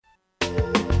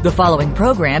The following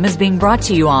program is being brought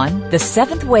to you on the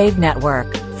Seventh Wave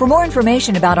Network. For more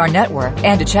information about our network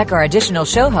and to check our additional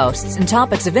show hosts and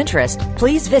topics of interest,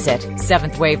 please visit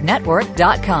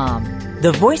seventhwavenetwork.com.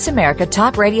 The Voice America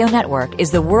Talk Radio Network is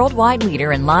the worldwide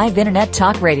leader in live Internet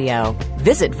talk radio.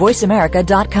 Visit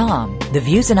voiceamerica.com. The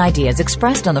views and ideas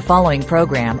expressed on the following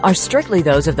program are strictly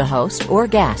those of the host or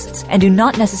guests and do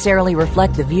not necessarily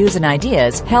reflect the views and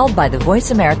ideas held by the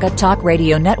Voice America Talk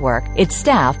Radio Network, its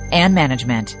staff, and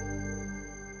management.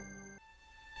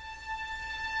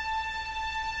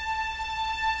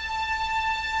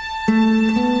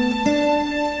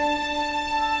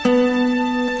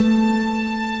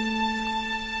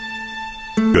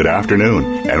 Good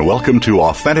afternoon, and welcome to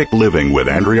Authentic Living with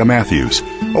Andrea Matthews.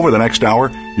 Over the next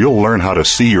hour, you'll learn how to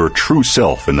see your true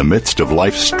self in the midst of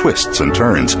life's twists and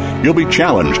turns. You'll be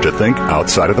challenged to think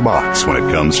outside of the box when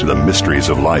it comes to the mysteries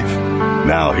of life.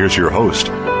 Now, here's your host,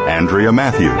 Andrea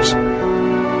Matthews.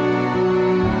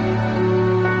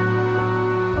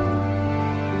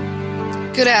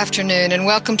 Good afternoon, and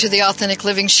welcome to the Authentic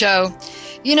Living Show.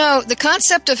 You know, the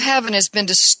concept of heaven has been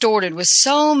distorted with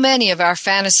so many of our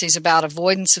fantasies about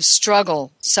avoidance of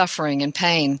struggle, suffering, and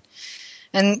pain.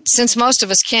 And since most of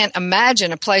us can't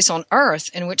imagine a place on earth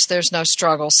in which there's no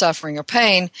struggle, suffering, or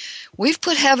pain, we've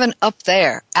put heaven up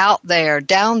there, out there,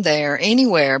 down there,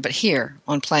 anywhere but here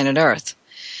on planet Earth.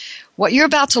 What you're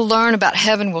about to learn about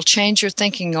heaven will change your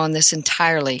thinking on this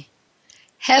entirely.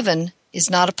 Heaven is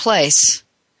not a place.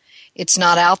 It's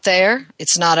not out there,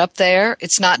 it's not up there,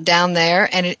 it's not down there,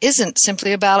 and it isn't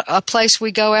simply about a place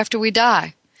we go after we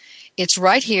die. It's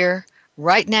right here,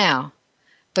 right now.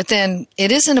 But then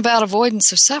it isn't about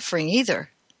avoidance of suffering either.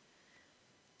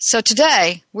 So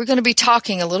today, we're going to be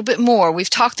talking a little bit more. We've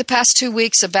talked the past 2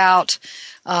 weeks about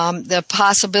the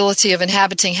possibility of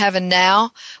inhabiting heaven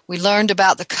now. We learned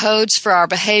about the codes for our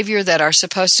behavior that are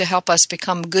supposed to help us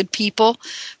become good people.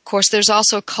 Of course, there's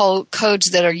also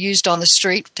codes that are used on the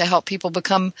street to help people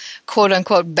become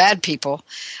quote-unquote bad people.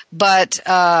 But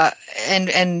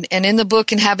and in the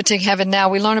book Inhabiting Heaven Now,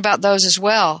 we learn about those as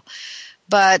well.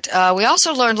 But we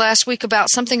also learned last week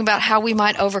about something about how we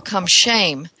might overcome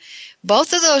shame.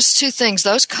 Both of those two things,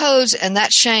 those codes and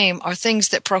that shame, are things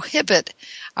that prohibit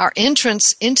our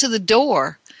entrance into the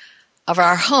door of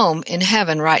our home in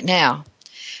heaven right now.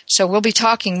 So we'll be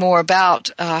talking more about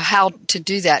how to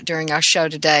do that during our show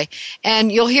today.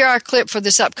 And you'll hear our clip for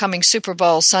this upcoming Super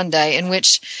Bowl Sunday, in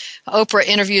which Oprah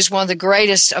interviews one of the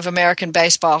greatest of American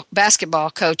basketball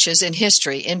coaches in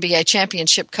history, NBA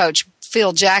championship coach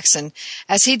Phil Jackson,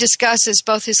 as he discusses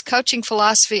both his coaching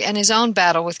philosophy and his own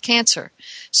battle with cancer.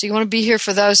 So you want to be here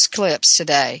for those clips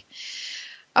today.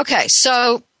 Okay,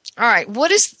 so, all right,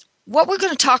 what we're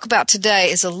going to talk about today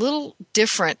is a little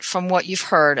different from what you've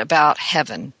heard about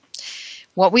heaven.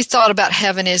 What we thought about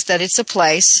heaven is that it's a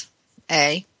place,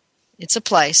 it's a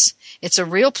place, it's a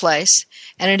real place,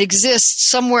 and it exists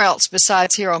somewhere else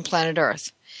besides here on planet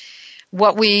Earth.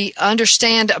 What we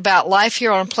understand about life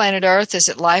here on planet Earth is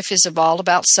that life is all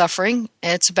about suffering.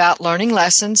 It's about learning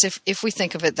lessons, if we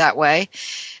think of it that way.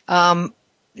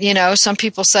 You know, some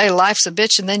people say life's a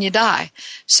bitch and then you die.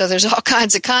 So there's all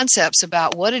kinds of concepts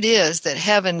about what it is that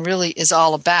heaven really is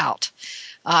all about.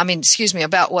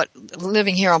 About what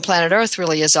living here on planet Earth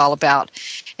really is all about.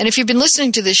 And if you've been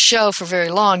listening to this show for very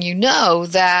long, you know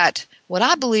that what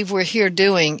I believe we're here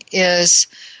doing is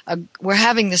we're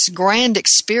having this grand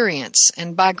experience.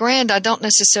 And by grand, I don't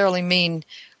necessarily mean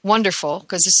wonderful,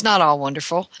 because it's not all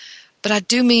wonderful, but I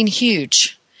do mean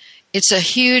huge. It's a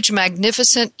huge,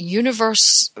 magnificent,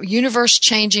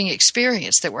 universe-changing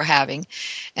experience that we're having,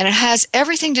 and it has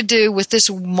everything to do with this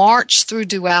march through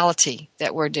duality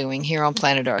that we're doing here on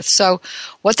planet Earth. So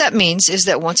what that means is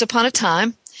that once upon a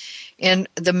time, in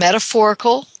the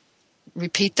metaphorical,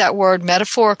 repeat that word,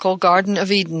 metaphorical Garden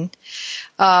of Eden,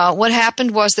 what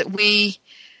happened was that we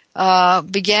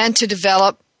began to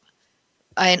develop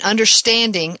an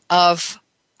understanding of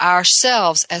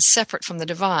ourselves as separate from the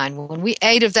divine. When we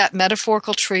ate of that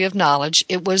metaphorical tree of knowledge,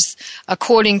 it was,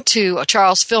 according to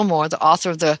Charles Fillmore, the author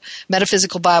of the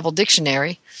Metaphysical Bible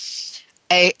Dictionary,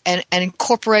 an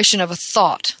incorporation of a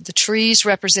thought. The trees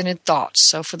represented thoughts.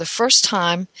 So for the first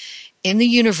time in the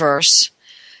universe,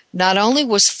 not only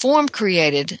was form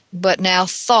created, but now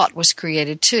thought was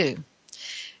created too.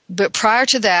 But prior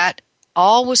to that,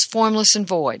 all was formless and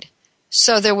void.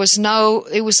 So there was we're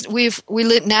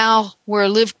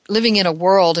living in a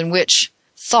world in which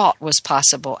thought was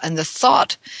possible, and the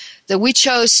thought that we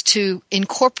chose to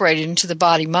incorporate into the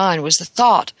body-mind was the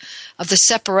thought of the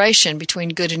separation between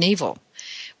good and evil.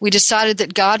 We decided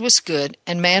that God was good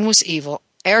and man was evil,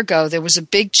 ergo there was a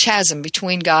big chasm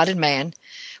between God and man.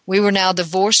 We were now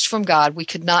divorced from God. We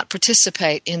could not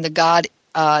participate in the God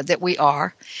that we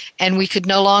are, and we could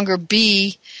no longer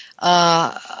be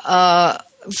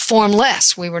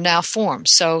formless. We were now form.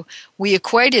 So we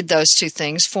equated those two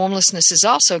things. Formlessness is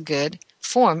also good.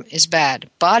 Form is bad.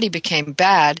 Body became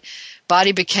bad.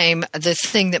 Body became the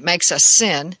thing that makes us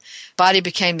sin. Body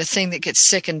became the thing that gets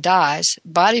sick and dies.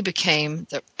 Body became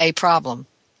a problem.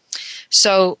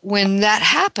 So when that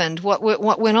happened, what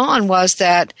went on was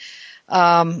that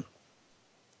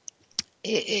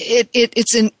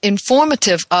it's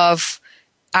informative of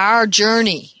our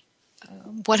journey.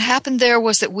 What happened there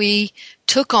was that we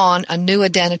took on a new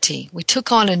identity. We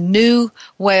took on a new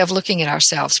way of looking at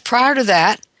ourselves. Prior to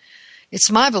that,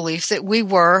 it's my belief that we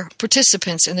were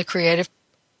participants in the creative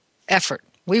effort.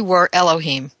 We were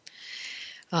Elohim.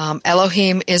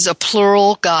 Elohim is a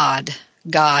plural God,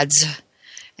 gods.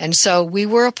 And so we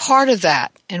were a part of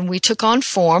that, and we took on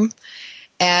form,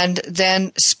 and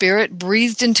then Spirit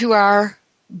breathed into our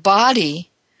body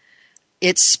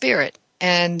its Spirit,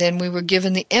 and then we were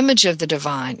given the image of the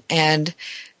divine. And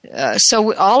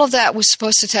so all of that was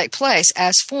supposed to take place.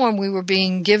 As form, we were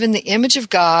being given the image of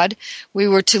God. We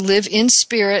were to live in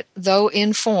spirit, though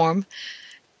in form.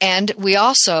 And we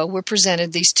also were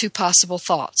presented these two possible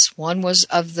thoughts. One was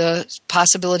of the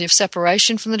possibility of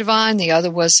separation from the divine. The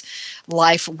other was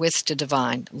life with the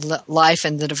divine. Life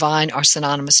and the divine are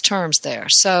synonymous terms there.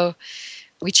 So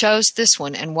we chose this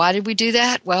one. And why did we do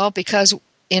that? Well, because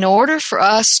in order for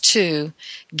us to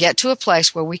get to a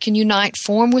place where we can unite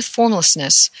form with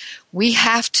formlessness, we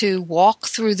have to walk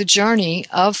through the journey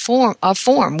of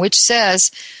form, which says,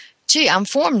 gee, I'm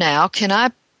form now. Can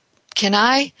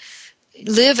I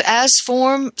live as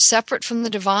form separate from the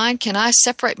divine? Can I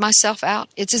separate myself out?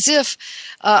 It's as if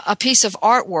a piece of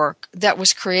artwork that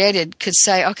was created could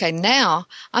say, okay, now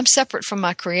I'm separate from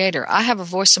my creator. I have a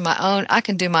voice of my own. I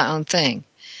can do my own thing.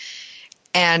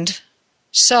 And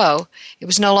so it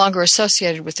was no longer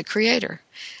associated with the creator.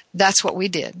 That's what we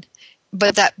did.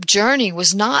 But that journey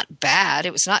was not bad.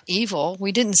 It was not evil.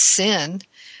 We didn't sin.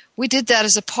 We did that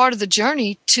as a part of the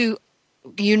journey to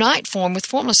unite form with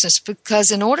formlessness,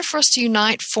 because in order for us to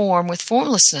unite form with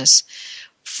formlessness,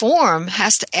 form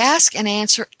has to ask and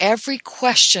answer every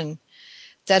question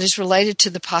that is related to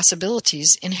the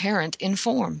possibilities inherent in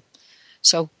form.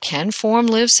 So can form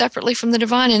live separately from the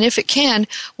divine? And if it can,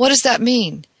 what does that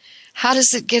mean? How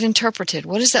does it get interpreted?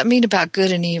 What does that mean about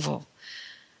good and evil?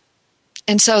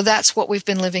 And so that's what we've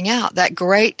been living out, that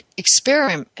great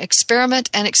experiment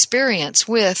and experience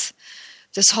with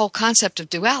this whole concept of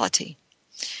duality.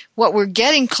 What we're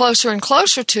getting closer and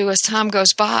closer to as time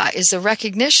goes by is the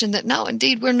recognition that no,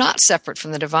 indeed, we're not separate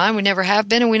from the divine. We never have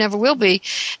been and we never will be.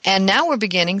 And now we're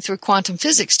beginning through quantum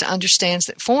physics to understand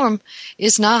that form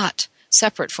is not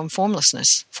separate from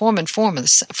formlessness. Form and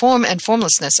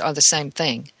formlessness are the same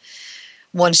thing.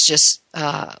 One just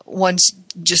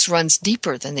runs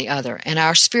deeper than the other, and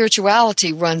our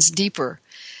spirituality runs deeper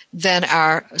than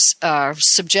our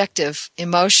subjective,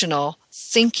 emotional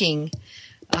thinking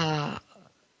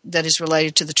that is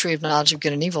related to the tree of knowledge of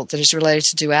good and evil, that is related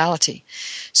to duality.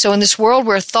 So in this world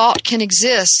where thought can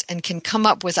exist and can come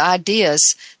up with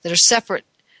ideas that are separate,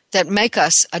 that make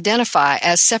us identify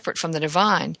as separate from the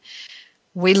divine,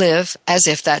 we live as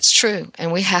if that's true.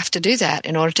 And we have to do that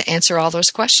in order to answer all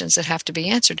those questions that have to be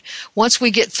answered. Once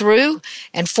we get through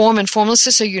and form and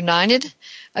formlessness are united,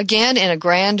 again in a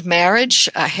grand marriage,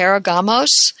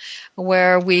 heragamos,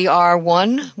 where we are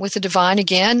one with the divine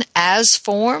again as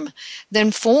form,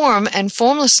 then form and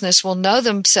formlessness will know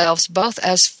themselves both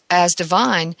as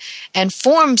divine, and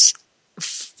form's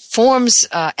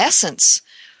essence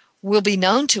will be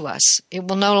known to us. It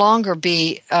will no longer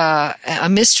be a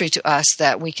mystery to us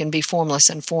that we can be formless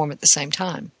and form at the same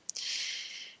time.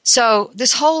 So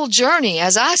this whole journey,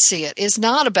 as I see it, is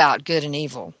not about good and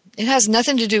evil. It has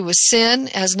nothing to do with sin.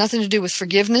 It has nothing to do with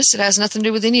forgiveness. It has nothing to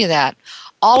do with any of that.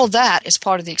 All of that is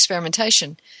part of the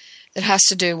experimentation that has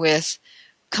to do with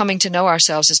coming to know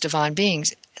ourselves as divine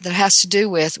beings, that has to do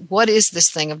with what is this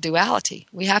thing of duality.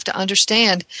 We have to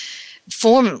understand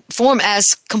form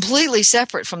as completely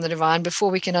separate from the divine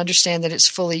before we can understand that it's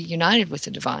fully united with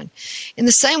the divine. In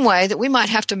the same way that we might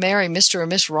have to marry Mr. or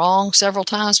Miss Wrong several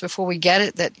times before we get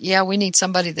it, that, yeah, we need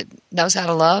somebody that knows how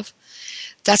to love.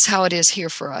 That's how it is here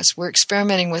for us. We're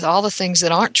experimenting with all the things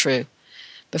that aren't true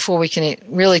before we can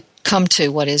really come to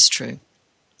what is true.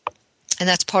 And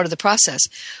that's part of the process.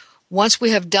 Once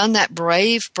we have done that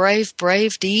brave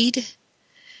deed,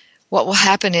 what will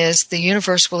happen is the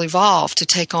universe will evolve to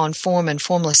take on form and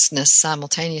formlessness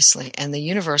simultaneously, and the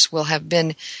universe will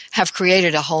have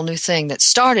created a whole new thing that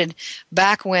started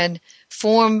back when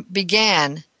form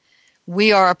began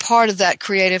we are a part of that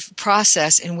creative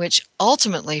process in which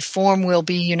ultimately form will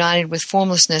be united with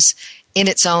formlessness in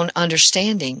its own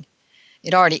understanding.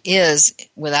 It already is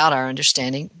without our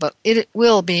understanding, but it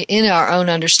will be in our own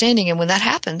understanding. And when that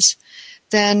happens,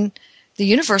 then the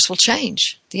universe will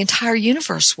change. The entire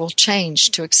universe will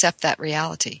change to accept that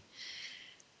reality.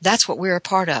 That's what we're a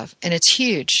part of. And it's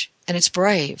huge, and it's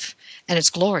brave, and it's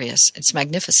glorious. It's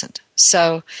magnificent.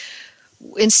 So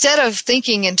instead of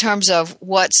thinking in terms of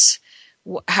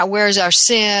where's our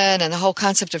sin and the whole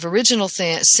concept of original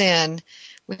sin,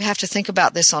 we have to think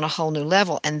about this on a whole new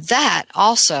level. And that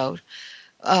also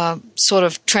sort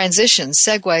of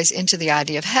segues into the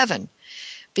idea of heaven.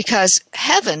 Because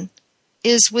heaven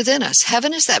is within us.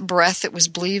 Heaven is that breath that was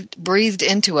breathed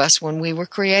into us when we were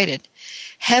created.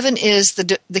 Heaven is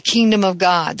the kingdom of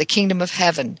God, the kingdom of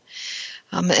heaven.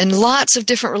 And lots of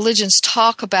different religions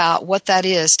talk about what that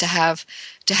is, to have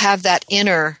that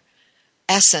inner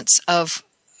essence of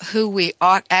who we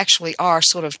actually are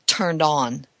sort of turned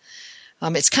on.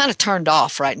 It's kind of turned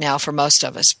off right now for most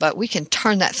of us, but we can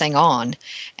turn that thing on.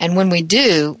 And when we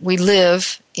do, we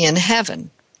live in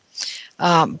heaven.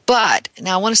 But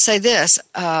now I want to say this.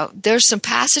 There's some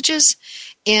passages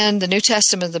in the New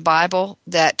Testament of the Bible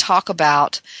that talk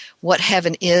about what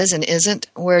heaven is and isn't,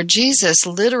 where Jesus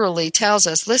literally tells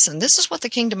us, listen, this is what the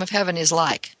kingdom of heaven is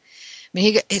like. I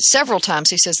mean, several times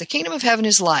he says, the kingdom of heaven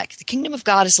is like, the kingdom of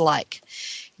God is like.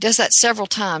 He does that several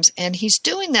times, and he's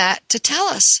doing that to tell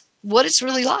us what it's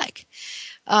really like.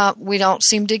 We don't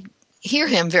seem to hear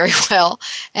him very well,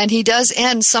 and he does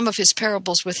end some of his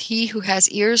parables with, he who has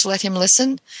ears, let him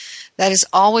listen. That is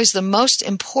always the most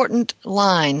important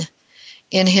line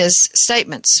in his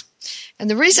statements. And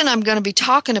the reason I'm going to be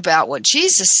talking about what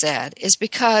Jesus said is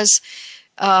because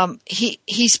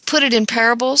he's put it in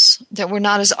parables that were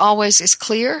not always as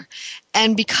clear,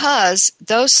 and because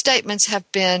those statements have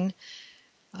been,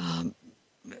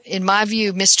 in my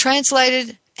view,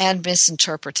 mistranslated and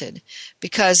misinterpreted.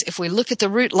 Because if we look at the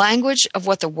root language of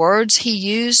what the words he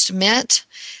used meant,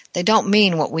 they don't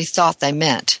mean what we thought they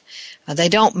meant. They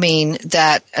don't mean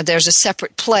that there's a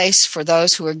separate place for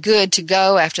those who are good to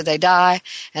go after they die,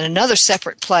 and another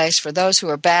separate place for those who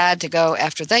are bad to go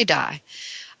after they die.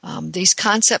 These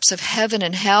concepts of heaven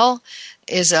and hell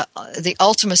is the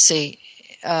ultimacy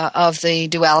of the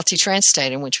duality trance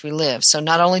state in which we live. So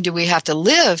not only do we have to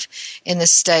live in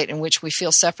this state in which we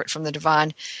feel separate from the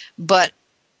divine, but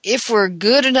if we're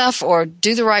good enough or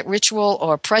do the right ritual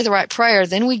or pray the right prayer,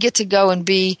 then we get to go and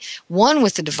be one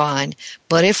with the divine.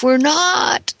 But if we're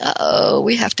not,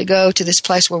 we have to go to this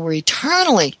place where we're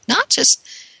eternally, not just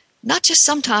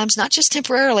sometimes, not just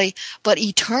temporarily, but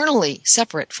eternally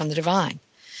separate from the divine.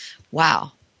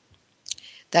 Wow.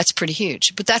 That's pretty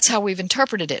huge. But that's how we've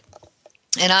interpreted it.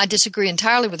 And I disagree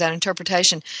entirely with that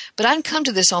interpretation, but I didn't come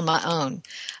to this on my own.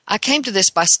 I came to this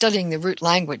by studying the root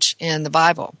language in the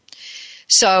Bible.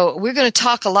 So we're going to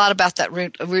talk a lot about that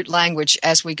root language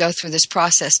as we go through this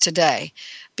process today,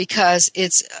 because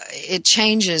it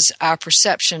changes our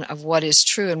perception of what is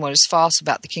true and what is false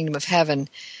about the kingdom of heaven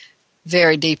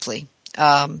very deeply.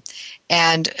 In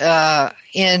our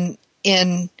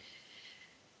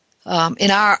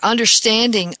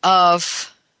understanding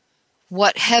of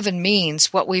what heaven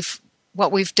means, what we've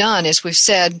done is we've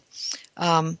said,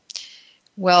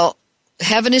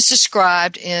 heaven is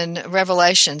described in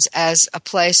Revelations as a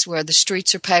place where the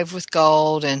streets are paved with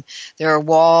gold, and there are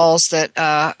walls that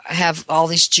have all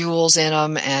these jewels in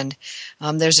them, and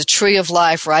there's a tree of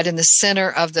life right in the center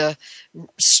of the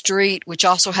street, which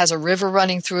also has a river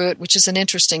running through it, which is an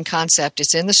interesting concept.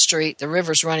 It's in the street, the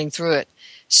river's running through it.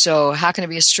 So how can it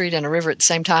be a street and a river at the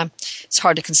same time? It's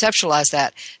hard to conceptualize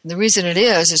that. And the reason it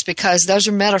is because those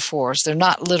are metaphors. They're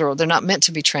not literal. They're not meant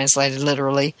to be translated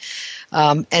literally.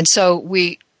 And so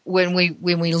when we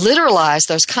literalize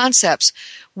those concepts,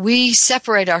 we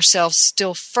separate ourselves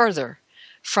still further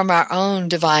from our own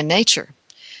divine nature.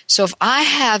 So if I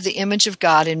have the image of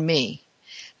God in me,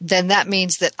 then that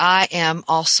means that I am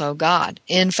also God.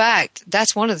 In fact,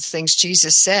 that's one of the things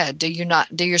Jesus said. Do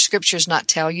your scriptures not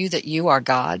tell you that you are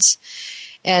God's?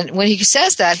 And when he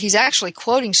says that, he's actually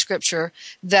quoting scripture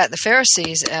that the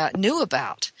Pharisees knew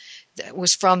about. That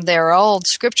was from their old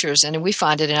scriptures, and we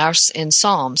find it in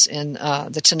Psalms, in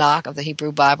the Tanakh of the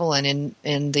Hebrew Bible, and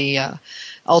in the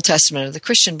Old Testament of the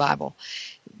Christian Bible.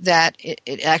 That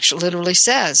it actually literally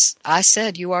says, "I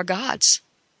said you are God's.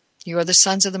 You are the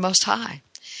sons of the Most High."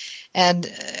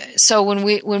 And so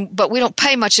but we don't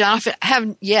pay much. I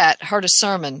haven't yet heard a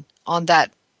sermon on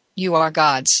that. You are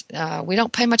God's. We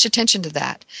don't pay much attention to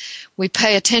that. We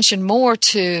pay attention more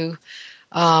to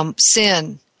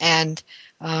sin and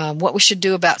what we should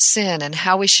do about sin and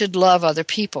how we should love other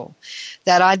people.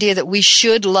 That idea that we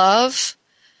should love,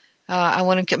 I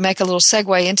want to make a little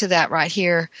segue into that right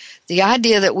here. The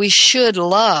idea that we should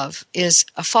love is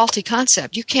a faulty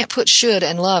concept. You can't put should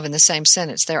and love in the same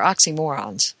sentence. They're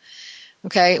oxymorons.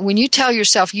 Okay? When you tell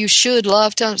yourself you should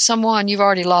love someone, you've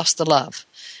already lost the love.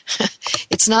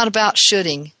 It's not about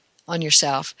shoulding on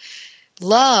yourself.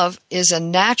 Love is a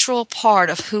natural part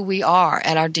of who we are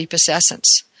at our deepest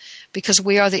essence, because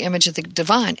we are the image of the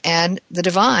divine, and the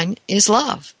divine is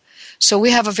love. So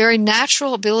we have a very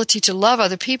natural ability to love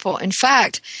other people. In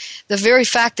fact, the very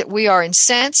fact that we are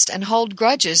incensed and hold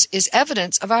grudges is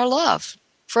evidence of our love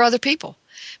for other people.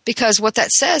 Because what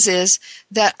that says is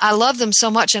that I love them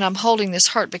so much and I'm holding this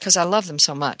hurt because I love them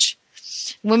so much.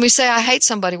 When we say I hate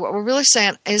somebody, what we're really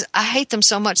saying is I hate them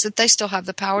so much that they still have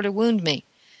the power to wound me.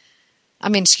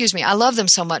 I love them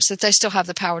so much that they still have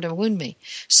the power to wound me.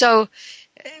 So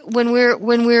when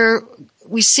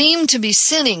we seem to be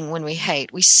sinning when we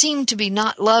hate, we seem to be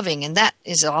not loving, and that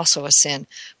is also a sin.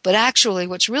 But actually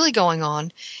what's really going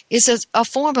on is a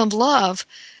form of love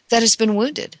that has been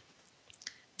wounded,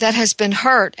 that has been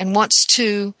hurt and wants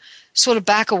to sort of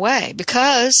back away,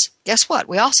 because guess what?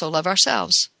 We also love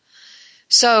ourselves.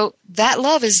 So that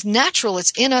love is natural,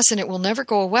 it's in us, and it will never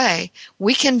go away.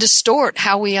 We can distort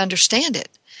how we understand it,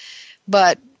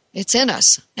 but it's in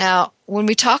us. Now, when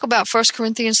we talk about 1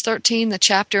 Corinthians 13, the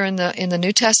chapter in the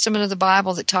New Testament of the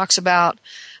Bible that talks about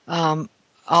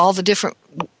all the different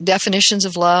definitions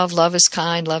of love, love is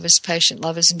kind, love is patient,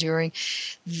 love is enduring,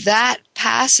 that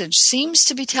passage seems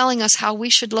to be telling us how we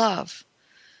should love.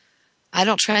 I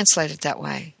don't translate it that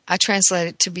way. I translate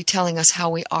it to be telling us how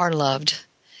we are loved.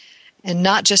 And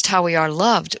not just how we are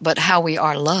loved, but how we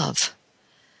are love.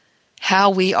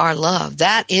 How we are loved.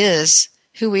 That is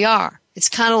who we are. It's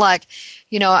kind of like,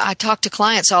 I talk to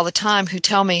clients all the time who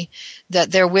tell me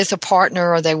that they're with a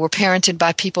partner or they were parented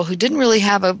by people who didn't really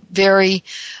have a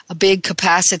big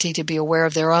capacity to be aware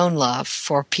of their own love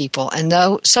for people. And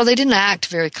so they didn't act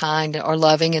very kind or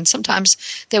loving, and sometimes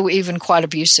they were even quite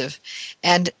abusive.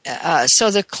 And so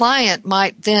the client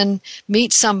might then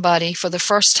meet somebody for the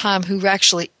first time who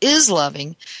actually is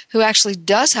loving, who actually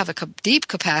does have a deep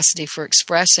capacity for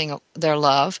expressing their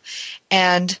love.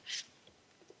 And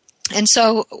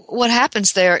so what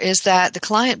happens there is that the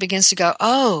client begins to go,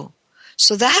 oh,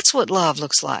 so that's what love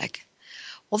looks like.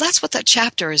 Well, that's what that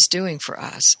chapter is doing for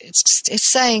us. It's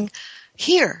saying,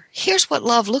 here's what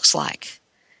love looks like.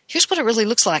 Here's what it really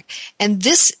looks like. And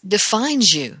this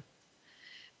defines you.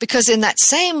 Because in that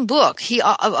same book, the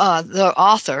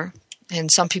author,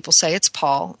 and some people say it's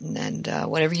Paul, and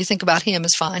whatever you think about him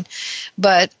is fine,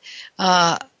 but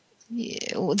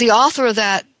the author of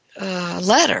that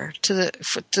letter to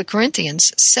the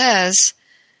Corinthians says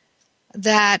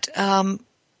that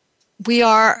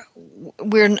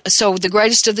so the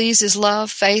greatest of these is love,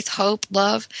 faith, hope,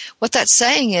 love. What that's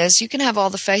saying is you can have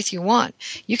all the faith you want.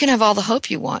 You can have all the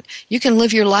hope you want. You can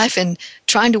live your life in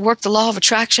trying to work the law of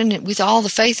attraction with all the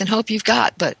faith and hope you've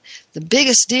got. But the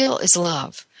biggest deal is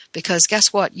love. Because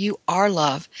guess what? You are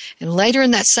love. And later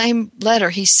in that same letter,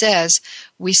 he says,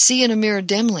 we see in a mirror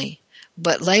dimly,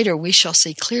 but later we shall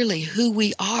see clearly who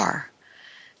we are.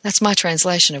 That's my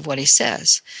translation of what he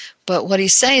says. But what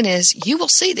he's saying is, you will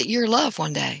see that you're love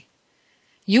one day.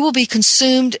 You will be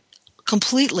consumed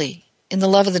completely in the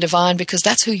love of the divine, because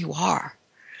that's who you are.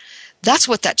 That's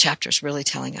what that chapter is really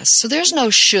telling us. So there's no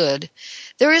should.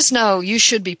 There is no you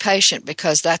should be patient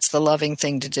because that's the loving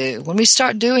thing to do. When we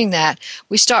start doing that,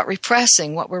 we start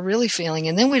repressing what we're really feeling,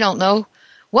 and then we don't know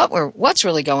what's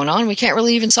really going on. We can't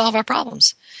really even solve our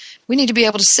problems. We need to be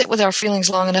able to sit with our feelings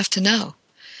long enough to know.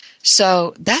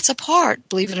 So that's a part,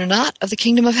 believe it or not, of the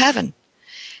kingdom of heaven.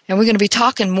 And we're going to be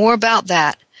talking more about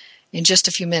that in just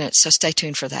a few minutes, so stay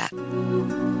tuned for that.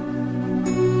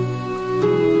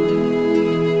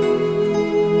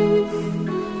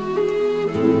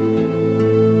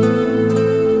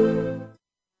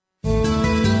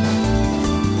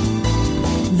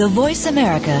 The Voice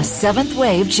America Seventh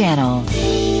Wave Channel.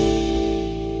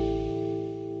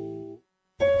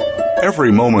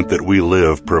 Every moment that we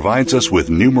live provides us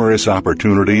with numerous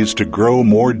opportunities to grow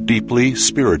more deeply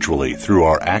spiritually through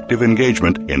our active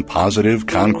engagement in positive,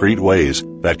 concrete ways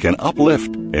that can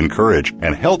uplift, encourage,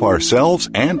 and help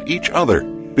ourselves and each other.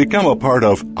 Become a part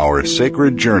of Our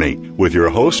Sacred Journey with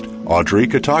your host, Audrey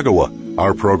Katagawa.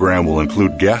 Our program will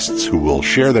include guests who will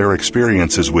share their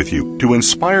experiences with you to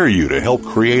inspire you to help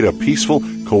create a peaceful,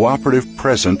 cooperative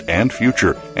present and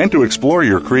future, and to explore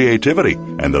your creativity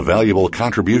and the valuable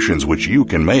contributions which you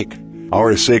can make.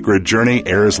 Our Sacred Journey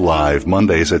airs live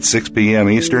Mondays at 6 p.m.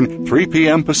 Eastern, 3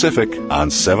 p.m. Pacific on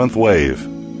 7th Wave.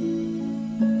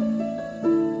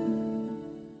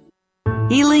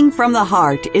 Healing from the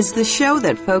Heart is the show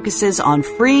that focuses on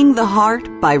freeing the heart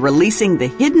by releasing the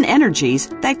hidden energies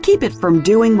that keep it from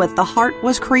doing what the heart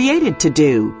was created to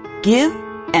do: give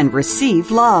and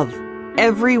receive love.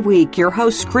 Every week, your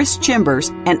host, Chris Chambers,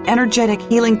 an energetic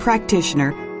healing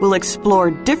practitioner, will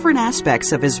explore different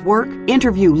aspects of his work,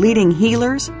 interview leading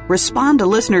healers, respond to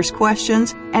listeners'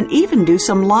 questions, and even do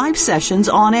some live sessions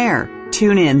on air.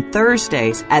 Tune in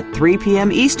Thursdays at 3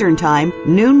 p.m. Eastern Time,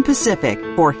 noon Pacific,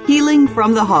 for Healing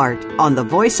from the Heart on the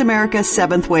Voice America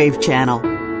 7th Wave channel.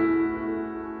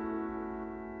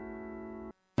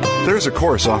 There's a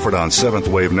course offered on 7th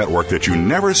Wave Network that you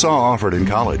never saw offered in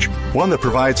college. One that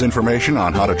provides information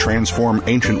on how to transform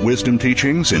ancient wisdom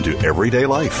teachings into everyday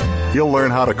life. You'll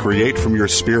learn how to create from your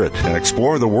spirit and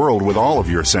explore the world with all of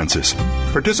your senses.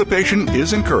 Participation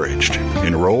is encouraged.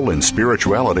 Enroll in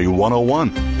Spirituality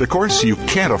 101, the course you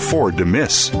can't afford to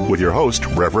miss, with your host,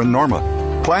 Reverend Norma.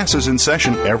 Class is in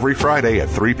session every Friday at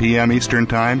 3 p.m. Eastern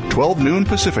Time, 12 noon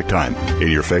Pacific Time, in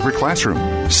your favorite classroom,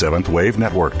 7th Wave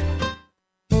Network.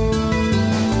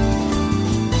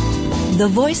 The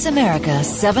Voice America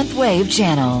 7th Wave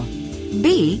Channel.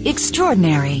 Be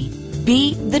extraordinary.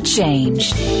 Be the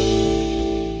change.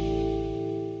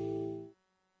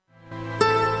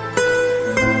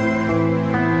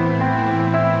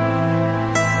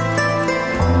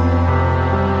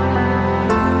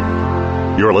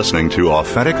 You're listening to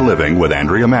Authentic Living with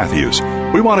Andrea Matthews.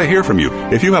 We want to hear from you.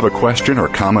 If you have a question or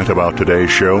comment about today's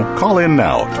show, call in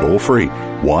now, toll free,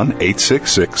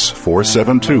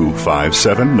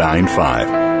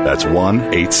 1-866-472-5795. That's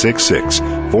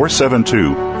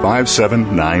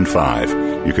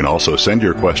 1-866-472-5795. You can also send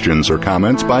your questions or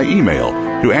comments by email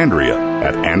to Andrea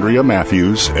at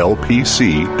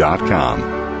AndreaMatthewsLPC.com.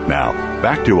 Now,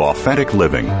 back to Authentic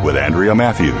Living with Andrea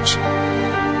Matthews.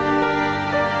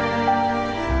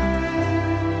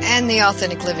 And the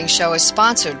Authentic Living Show is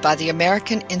sponsored by the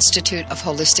American Institute of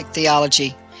Holistic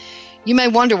Theology. You may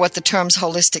wonder what the terms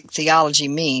holistic theology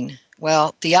mean.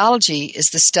 Well, theology is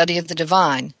the study of the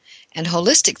divine, and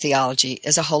holistic theology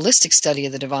is a holistic study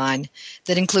of the divine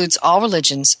that includes all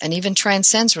religions and even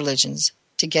transcends religions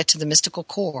to get to the mystical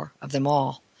core of them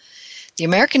all. The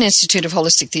American Institute of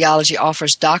Holistic Theology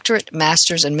offers doctorate,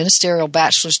 master's, and ministerial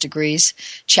bachelor's degrees,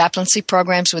 chaplaincy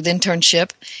programs with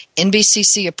internship,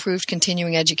 NBCC-approved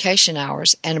continuing education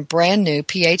hours, and a brand new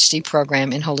PhD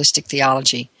program in holistic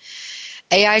theology.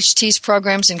 AIHT's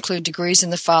programs include degrees in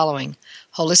the following: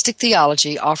 Holistic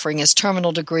Theology, offering as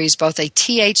terminal degrees both a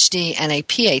THD and a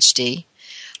PhD,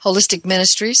 Holistic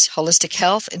Ministries, Holistic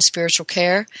Health and Spiritual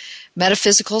Care,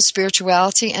 Metaphysical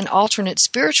Spirituality, and Alternate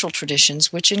Spiritual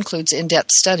Traditions, which includes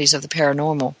in-depth studies of the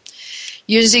paranormal.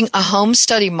 Using a home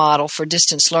study model for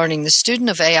distance learning, the student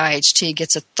of AIHT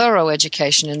gets a thorough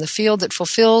education in the field that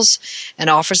fulfills and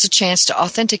offers a chance to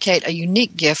authenticate a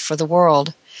unique gift for the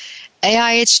world.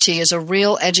 AIHT is a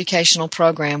real educational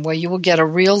program where you will get a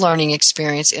real learning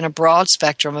experience in a broad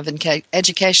spectrum of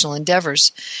educational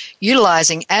endeavors,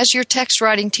 utilizing as your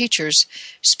text-writing teachers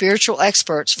spiritual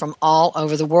experts from all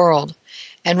over the world.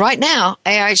 And right now,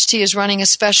 AIHT is running a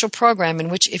special program in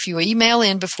which if you email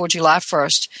in before July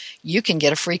 1st, you can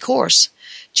get a free course.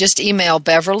 Just email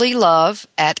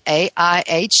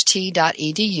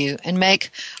beverlylove@aiht.edu and make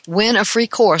Win a Free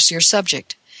Course your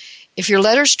subject. If your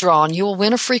letter's drawn, you will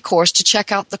win a free course to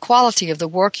check out the quality of the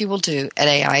work you will do at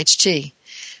AIHT.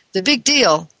 The big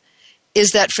deal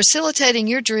is that facilitating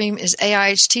your dream is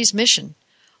AIHT's mission.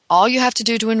 All you have to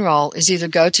do to enroll is either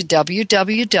go to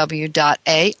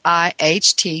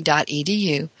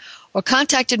www.aiht.edu or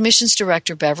contact Admissions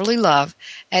Director Beverly Love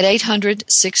at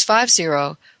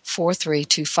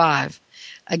 800-650-4325.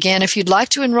 Again, if you'd like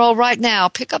to enroll right now,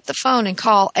 pick up the phone and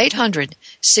call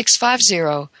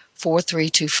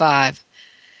 800-650-4325.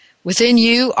 Within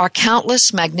you are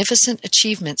countless magnificent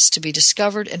achievements to be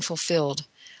discovered and fulfilled.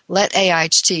 Let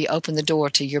AIHT open the door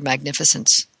to your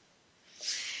magnificence.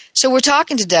 So we're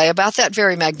talking today about that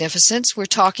very magnificence. We're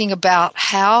talking about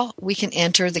how we can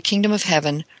enter the kingdom of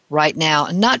heaven right now,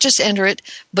 and not just enter it,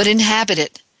 but inhabit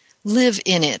it, live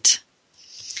in it.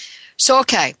 So,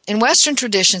 okay, in Western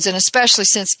traditions, and especially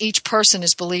since each person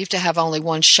is believed to have only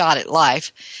one shot at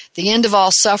life, the end of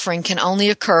all suffering can only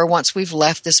occur once we've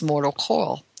left this mortal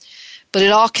coil. But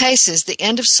in all cases, the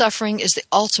end of suffering is the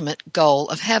ultimate goal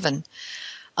of heaven.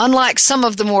 Unlike some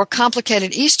of the more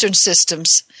complicated Eastern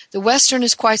systems, the Western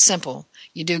is quite simple.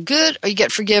 You do good or you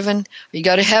get forgiven, or you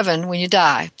go to heaven when you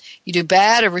die. You do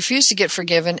bad or refuse to get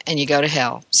forgiven, and you go to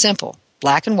hell. Simple,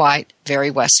 black and white, very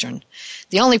Western.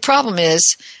 The only problem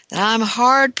is that I'm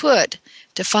hard put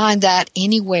to find that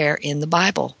anywhere in the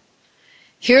Bible.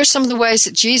 Here are some of the ways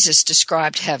that Jesus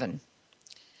described heaven.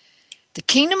 The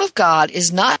kingdom of God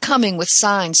is not coming with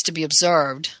signs to be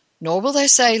observed, nor will they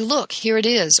say, look, here it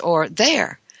is, or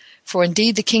there, for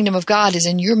indeed the kingdom of God is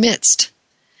in your midst.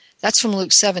 That's from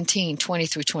Luke 17:20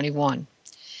 through 21.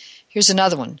 Here's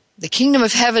another one. The kingdom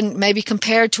of heaven may be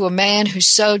compared to a man who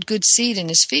sowed good seed in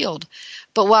his field.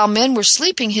 But while men were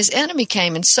sleeping, his enemy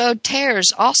came and sowed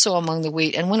tares also among the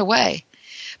wheat and went away.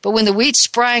 But when the wheat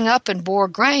sprang up and bore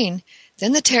grain,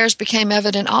 then the tares became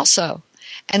evident also.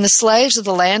 And the slaves of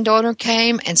the landowner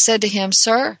came and said to him,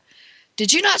 Sir,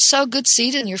 did you not sow good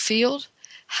seed in your field?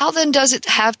 How then does it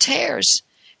have tares?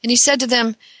 And he said to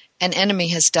them, An enemy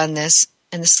has done this.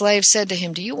 And the slaves said to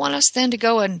him, Do you want us then to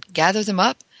go and gather them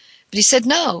up? But he said,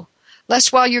 No,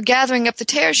 lest while you're gathering up the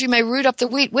tares, you may root up the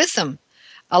wheat with them.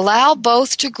 Allow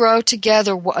both to grow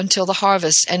together until the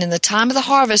harvest. And in the time of the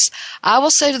harvest, I will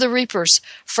say to the reapers,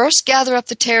 First gather up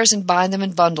the tares and bind them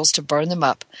in bundles to burn them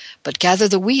up, but gather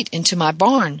the wheat into my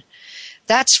barn.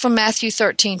 That's from Matthew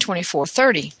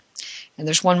 13:24-30. And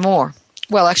there's one more.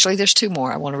 Well, actually, there's two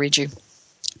more I want to read you.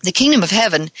 The kingdom of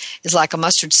heaven is like a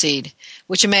mustard seed,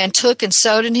 which a man took and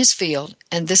sowed in his field,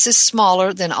 and this is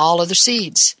smaller than all other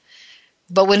seeds.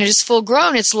 But when it is full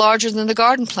grown, it's larger than the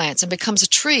garden plants and becomes a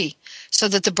tree, so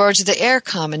that the birds of the air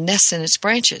come and nest in its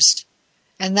branches.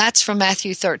 And that's from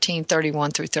Matthew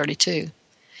 13:31 through 32.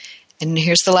 And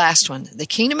here's the last one. The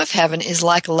kingdom of heaven is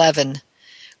like leaven,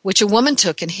 which a woman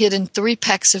took and hid in 3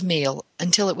 pecks of meal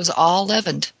until it was all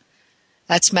leavened.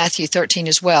 That's Matthew 13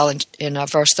 as well in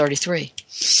verse 33.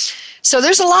 So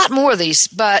there's a lot more of these,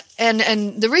 but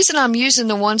and the reason I'm using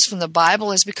the ones from the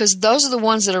Bible is because those are the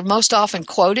ones that are most often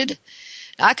quoted.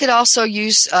 I could also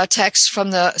use texts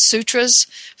from the sutras,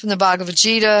 from the Bhagavad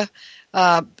Gita.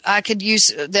 I could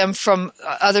use them from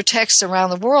other texts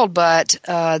around the world, but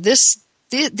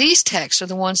these texts are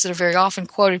the ones that are very often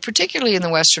quoted, particularly in the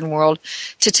Western world,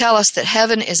 to tell us that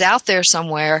heaven is out there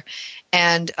somewhere,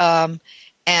 and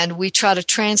we try to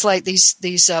translate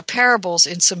these parables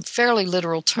in some fairly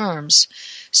literal terms.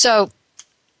 So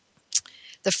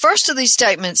the first of these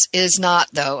statements is not,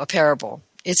 though, a parable.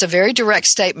 It's a very direct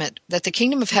statement that the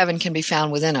kingdom of heaven can be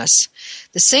found within us.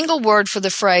 The single word for the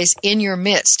phrase in your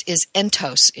midst is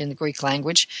entos in the Greek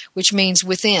language, which means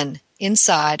within,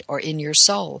 inside, or in your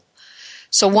soul.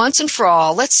 So once and for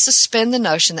all, let's suspend the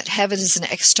notion that heaven is an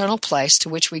external place to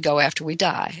which we go after we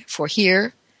die. For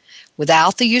here,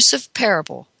 without the use of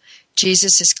parable,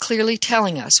 Jesus is clearly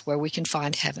telling us where we can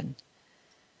find heaven.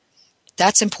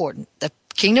 That's important. The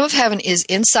kingdom of heaven is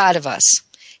inside of us.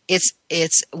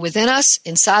 It's within us,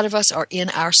 inside of us, or in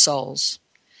our souls.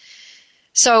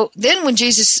 So then when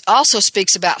Jesus also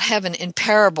speaks about heaven in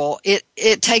parable,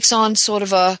 it takes on sort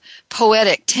of a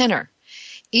poetic tenor.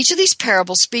 Each of these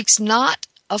parables speaks not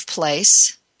of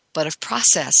place, but of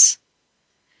process.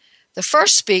 The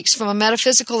first speaks from a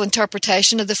metaphysical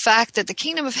interpretation of the fact that the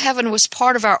kingdom of heaven was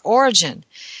part of our origin.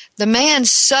 The man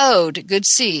sowed good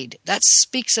seed. That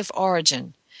speaks of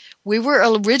origin. We were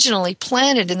originally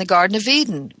planted in the Garden of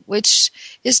Eden, which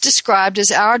is described as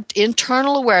our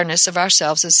internal awareness of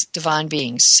ourselves as divine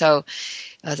beings. So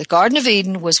the Garden of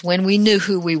Eden was when we knew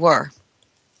who we were.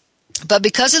 But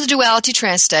because of the duality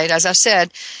transstate, as I've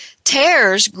said,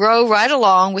 tares grow right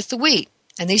along with the wheat.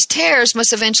 And these tares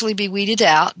must eventually be weeded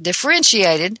out,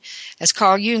 differentiated, as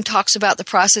Carl Jung talks about the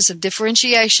process of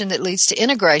differentiation that leads to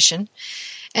integration,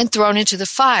 and thrown into the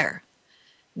fire.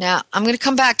 Now, I'm going to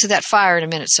come back to that fire in a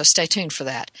minute, so stay tuned for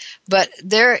that. But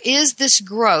there is this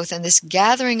growth and this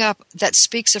gathering up that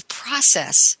speaks of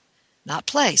process, not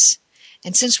place.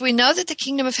 And since we know that the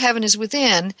kingdom of heaven is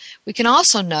within, we can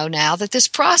also know now that this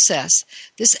process,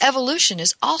 this evolution,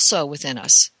 is also within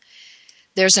us.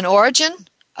 There's an origin,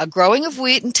 a growing of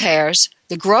wheat and tares,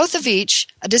 the growth of each,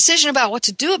 a decision about what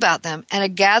to do about them, and a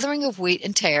gathering of wheat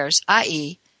and tares,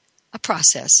 i.e., a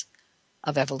process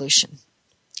of evolution.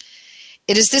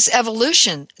 It is this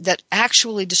evolution that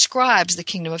actually describes the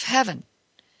kingdom of heaven.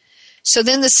 So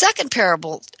then the second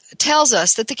parable tells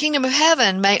us that the kingdom of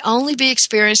heaven may only be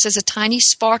experienced as a tiny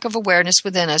spark of awareness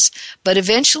within us, but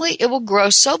eventually it will grow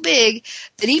so big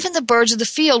that even the birds of the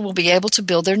field will be able to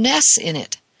build their nests in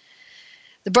it.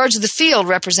 The birds of the field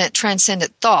represent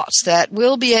transcendent thoughts that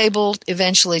will be able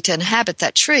eventually to inhabit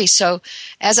that tree. So,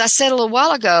 as I said a little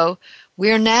while ago,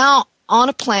 we are now on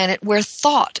a planet where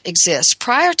thought exists.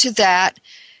 Prior to that,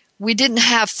 we didn't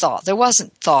have thought. There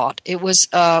wasn't thought. It was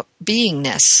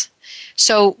beingness.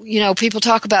 So, people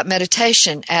talk about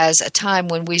meditation as a time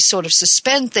when we sort of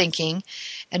suspend thinking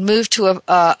and move to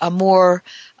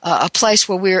a place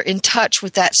where we're in touch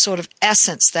with that sort of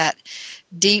essence, that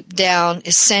deep down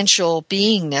essential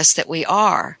beingness that we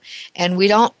are. And we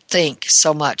don't think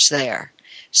so much there.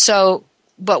 So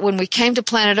but when we came to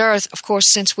planet Earth, of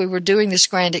course, since we were doing this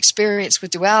grand experience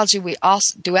with duality,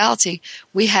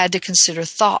 we had to consider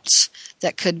thoughts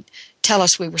that could tell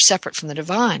us we were separate from the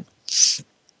divine.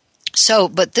 So,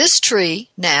 but this tree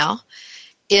now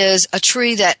is a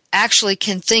tree that actually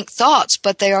can think thoughts,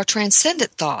 but they are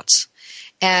transcendent thoughts.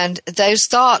 And those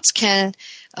thoughts can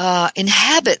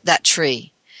inhabit that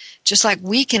tree, just like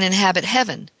we can inhabit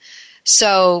heaven.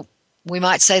 So we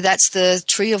might say that's the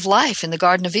tree of life in the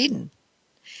Garden of Eden.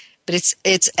 But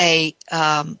it's an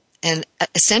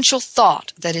essential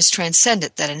thought that is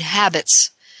transcendent, that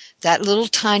inhabits that little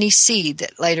tiny seed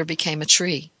that later became a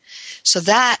tree. So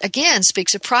that, again,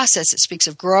 speaks of process. It speaks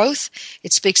of growth.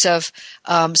 It speaks of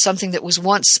something that was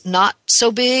once not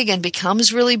so big and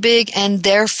becomes really big and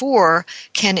therefore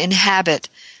can inhabit,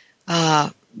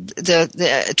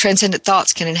 the transcendent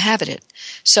thoughts can inhabit it.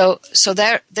 So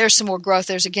there's some more growth.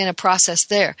 There's, again, a process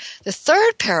there. The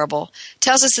third parable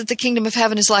tells us that the kingdom of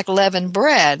heaven is like leavened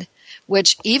bread,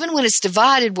 which even when it's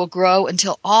divided will grow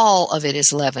until all of it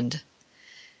is leavened.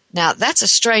 Now, that's a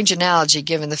strange analogy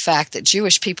given the fact that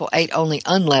Jewish people ate only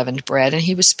unleavened bread, and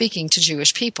he was speaking to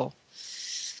Jewish people.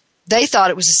 They thought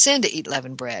it was a sin to eat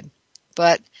leavened bread,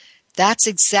 but that's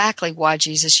exactly why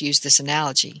Jesus used this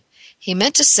analogy. He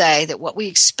meant to say that what we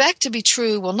expect to be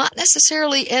true will not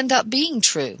necessarily end up being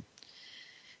true.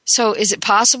 So is it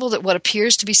possible that what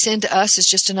appears to be sin to us is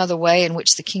just another way in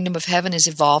which the kingdom of heaven is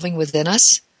evolving within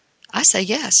us? I say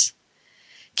yes.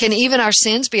 Can even our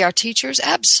sins be our teachers?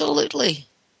 Absolutely.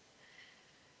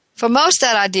 For most,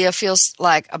 that idea feels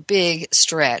like a big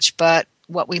stretch, but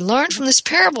what we learn from this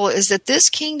parable is that this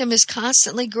kingdom is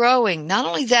constantly growing. Not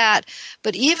only that,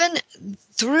 but even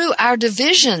through our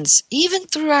divisions, even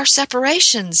through our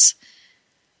separations,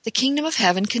 the kingdom of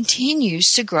heaven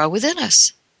continues to grow within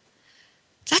us.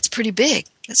 That's pretty big.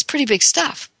 That's pretty big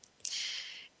stuff.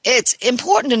 It's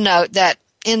important to note that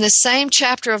in the same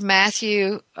chapter of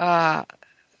Matthew that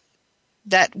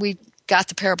we got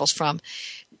the parables from,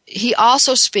 he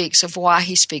also speaks of why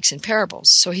he speaks in parables.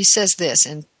 So he says this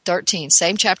in 13,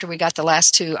 same chapter we got the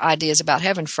last two ideas about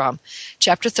heaven from,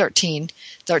 chapter 13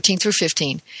 through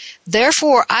 15.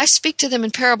 Therefore I speak to them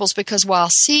in parables, because while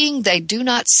seeing they do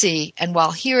not see, and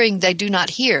while hearing they do not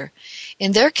hear.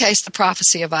 In their case, the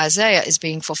prophecy of Isaiah is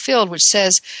being fulfilled, which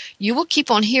says, you will keep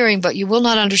on hearing, but you will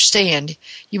not understand.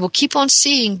 You will keep on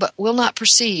seeing, but will not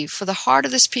perceive. For the heart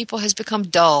of this people has become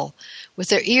dull. With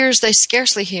their ears they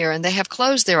scarcely hear, and they have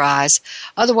closed their eyes.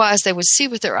 Otherwise they would see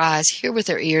with their eyes, hear with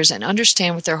their ears, and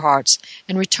understand with their hearts,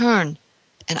 and return,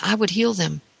 and I would heal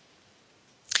them.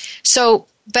 So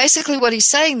basically what he's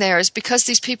saying there is, because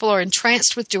these people are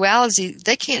entranced with duality,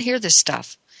 they can't hear this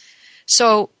stuff.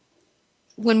 So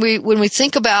when we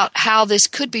think about how this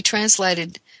could be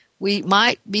translated,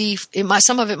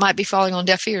 some of it might be falling on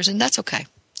deaf ears, and that's okay.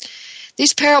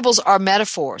 These parables are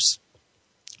metaphors,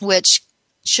 which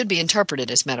should be interpreted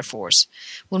as metaphors.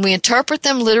 When we interpret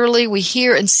them literally, we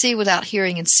hear and see without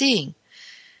hearing and seeing.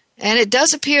 And it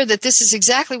does appear that this is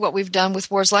exactly what we've done with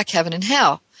words like heaven and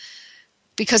hell.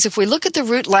 Because if we look at the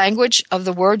root language of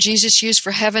the word Jesus used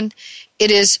for heaven, it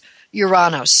is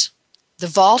Uranos, the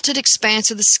vaulted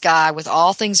expanse of the sky with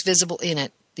all things visible in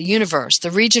it, the universe, the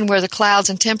region where the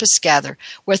clouds and tempests gather,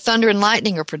 where thunder and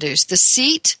lightning are produced, the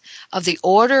seat of the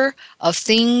order of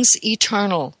things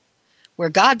eternal, where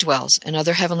God dwells and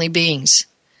other heavenly beings.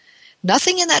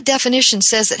 Nothing in that definition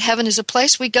says that heaven is a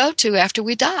place we go to after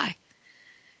we die.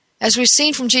 As we've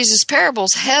seen from Jesus'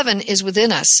 parables, heaven is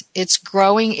within us. It's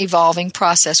growing, evolving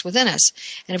process within us.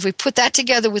 And if we put that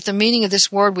together with the meaning of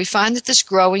this word, we find that this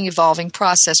growing, evolving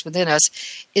process within us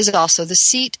is also the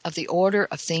seat of the order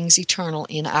of things eternal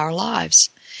in our lives.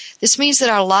 This means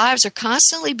that our lives are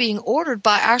constantly being ordered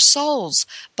by our souls,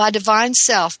 by divine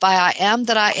self, by I am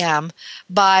that I am,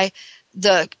 by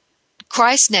the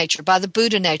Christ nature, by the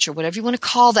Buddha nature, whatever you want to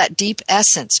call that deep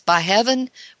essence, by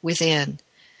heaven within.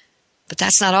 But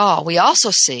that's not all. We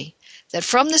also see that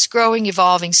from this growing,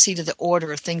 evolving seat of the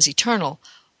order of things eternal,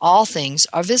 all things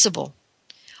are visible.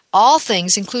 All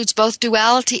things includes both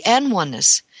duality and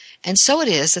oneness. And so it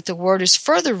is that the word is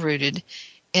further rooted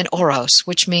in oros,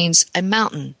 which means a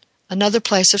mountain, another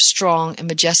place of strong and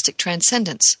majestic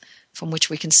transcendence from which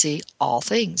we can see all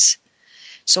things.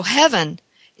 So heaven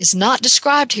is not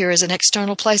described here as an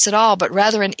external place at all, but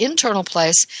rather an internal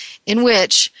place in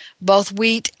which both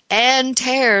wheat and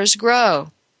tares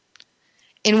grow,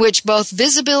 in which both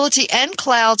visibility and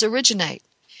clouds originate,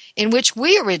 in which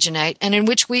we originate, and in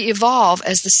which we evolve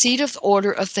as the seat of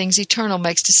order of things eternal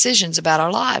makes decisions about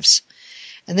our lives.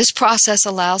 And this process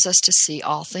allows us to see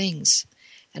all things.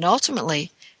 And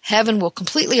ultimately, heaven will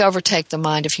completely overtake the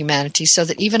mind of humanity so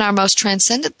that even our most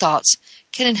transcendent thoughts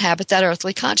can inhabit that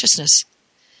earthly consciousness.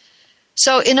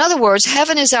 So, in other words,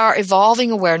 heaven is our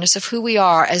evolving awareness of who we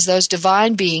are as those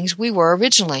divine beings we were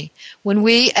originally, when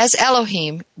we, as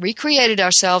Elohim, recreated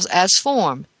ourselves as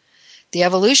form. The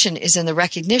evolution is in the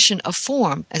recognition of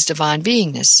form as divine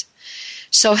beingness.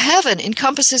 So heaven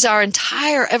encompasses our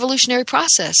entire evolutionary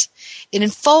process. It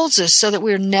enfolds us so that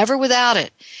we are never without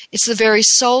it. It's the very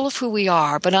soul of who we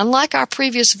are. But unlike our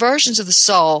previous versions of the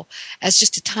soul as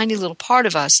just a tiny little part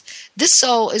of us, this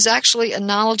soul is actually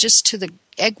analogous to the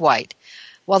egg white,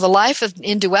 while the life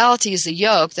in duality is the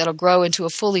yolk that'll grow into a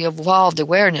fully evolved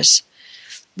awareness.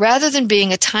 Rather than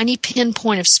being a tiny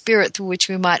pinpoint of spirit through which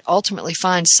we might ultimately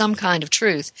find some kind of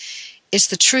truth, it's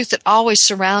the truth that always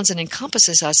surrounds and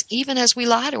encompasses us, even as we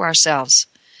lie to ourselves.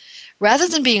 Rather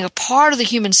than being a part of the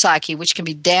human psyche, which can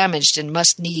be damaged and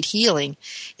must need healing,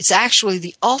 it's actually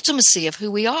the ultimacy of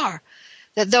who we are,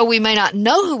 that though we may not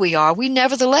know who we are, we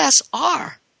nevertheless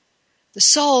are. The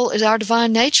soul is our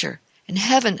divine nature, and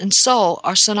heaven and soul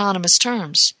are synonymous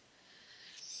terms.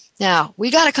 Now, we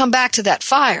got to come back to that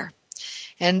fire.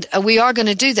 And we are going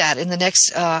to do that in the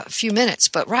next few minutes.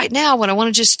 But right now, what I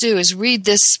want to just do is read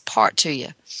this part to you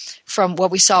from what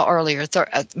we saw earlier,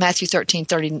 Matthew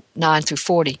 13:39 through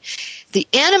 40. The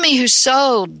enemy who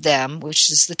sowed them,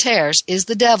 which is the tares, is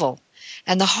the devil.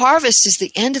 And the harvest is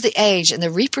the end of the age, and the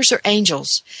reapers are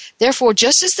angels. Therefore,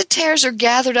 just as the tares are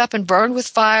gathered up and burned with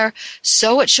fire,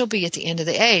 so it shall be at the end of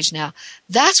the age. Now,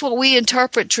 that's what we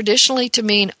interpret traditionally to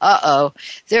mean,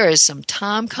 there is some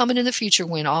time coming in the future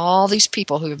when all these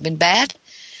people who have been bad,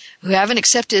 who haven't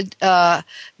accepted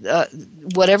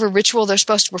whatever ritual they're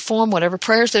supposed to perform, whatever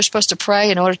prayers they're supposed to pray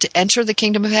in order to enter the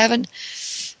kingdom of heaven,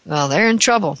 well, they're in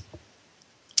trouble.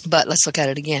 But let's look at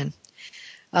it again.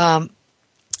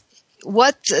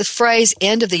 What the phrase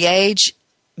 "end of the age"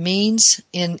 means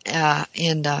in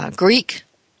Greek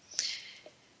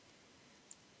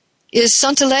is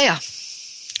Santaleia,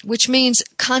 which means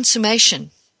consummation,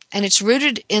 and it's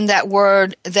rooted in that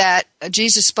word that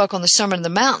Jesus spoke on the Sermon on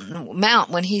the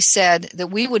Mount when he said that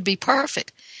we would be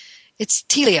perfect. It's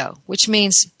teleo, which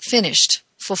means finished,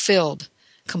 fulfilled,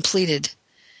 completed.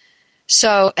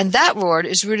 So, and that word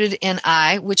is rooted in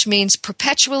I, which means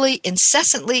perpetually,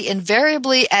 incessantly,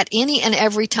 invariably, at any and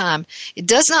every time. It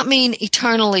does not mean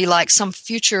eternally like some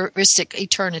futuristic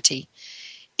eternity.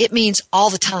 It means all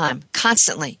the time,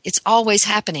 constantly. It's always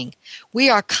happening. We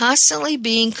are constantly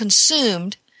being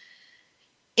consumed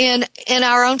in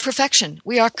our own perfection.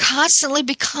 We are constantly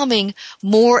becoming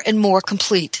more and more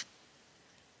complete.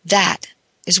 That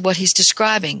is what he's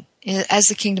describing as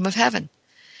the kingdom of heaven.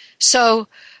 So,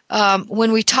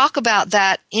 when we talk about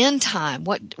that end time,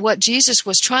 what Jesus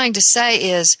was trying to say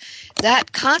is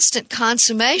that constant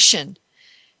consummation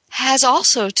has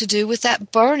also to do with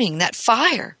that burning, that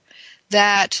fire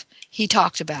that he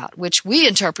talked about, which we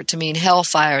interpret to mean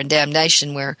hellfire and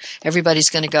damnation, where everybody's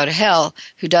going to go to hell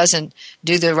who doesn't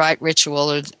do the right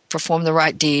ritual or perform the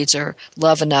right deeds or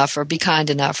love enough or be kind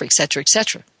enough, etc.,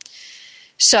 etc.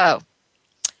 So,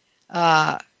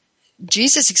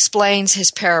 Jesus explains his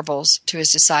parables to his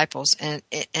disciples, and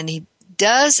he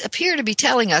does appear to be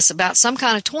telling us about some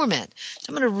kind of torment. So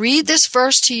I'm going to read this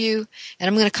verse to you, and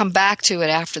I'm going to come back to it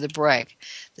after the break.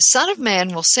 The Son of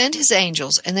Man will send his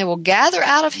angels, and they will gather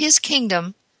out of his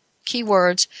kingdom, key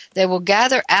words, they will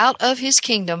gather out of his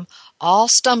kingdom all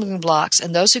stumbling blocks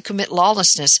and those who commit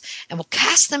lawlessness, and will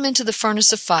cast them into the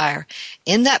furnace of fire.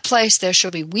 In that place there shall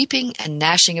be weeping and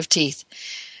gnashing of teeth.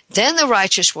 Then the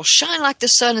righteous will shine like the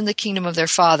sun in the kingdom of their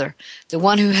Father. The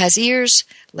one who has ears,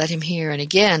 let him hear. And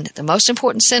again, the most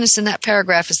important sentence in that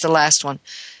paragraph is the last one.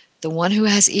 The one who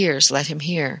has ears, let him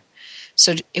hear.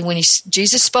 So when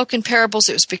Jesus spoke in parables,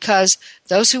 it was because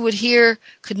those who would hear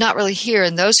could not really hear,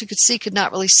 and those who could see could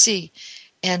not really see.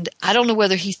 And I don't know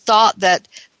whether he thought that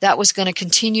was going to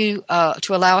continue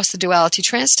to allow us the duality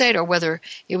trance state, or whether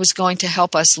it was going to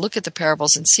help us look at the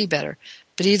parables and see better.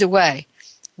 But either way,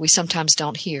 we sometimes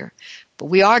don't hear. But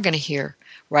we are going to hear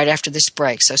right after this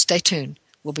break, so stay tuned.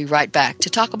 We'll be right back to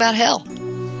talk about hell.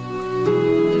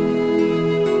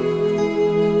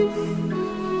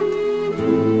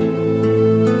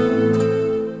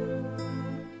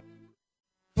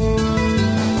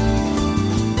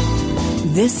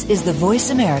 This is the Voice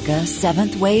America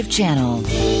 7th Wave Channel.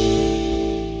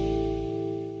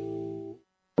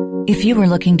 If you are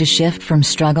looking to shift from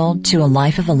struggle to a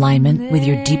life of alignment with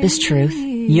your deepest truth,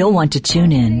 you'll want to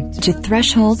tune in to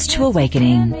Thresholds to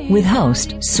Awakening with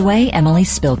host Sway Emily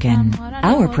Spilkin.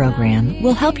 Our program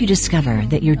will help you discover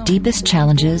that your deepest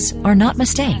challenges are not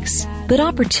mistakes, but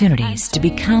opportunities to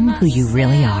become who you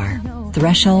really are.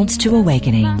 Thresholds to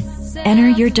Awakening. Enter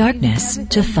your darkness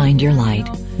to find your light,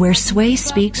 where Sway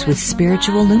speaks with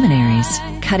spiritual luminaries,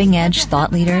 cutting-edge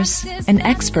thought leaders, and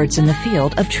experts in the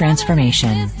field of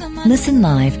transformation. Listen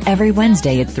live every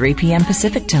Wednesday at 3 p.m.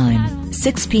 Pacific Time,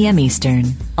 6 p.m. Eastern,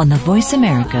 on the Voice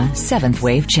America 7th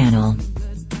Wave channel.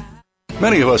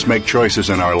 Many of us make choices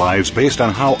in our lives based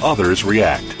on how others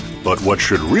react. But what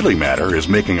should really matter is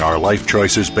making our life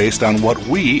choices based on what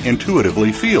we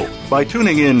intuitively feel. By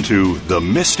tuning in to The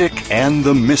Mystic and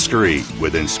the Mystery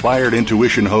with Inspired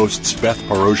Intuition hosts Beth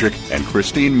Porozhik and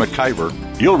Christine McIver,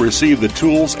 you'll receive the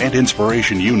tools and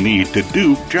inspiration you need to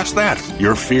do just that.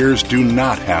 Your fears do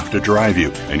not have to drive you,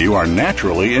 and you are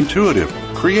naturally intuitive,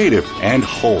 creative, and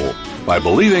whole. By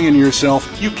believing in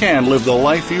yourself, you can live the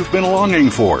life you've been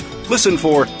longing for. Listen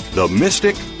for The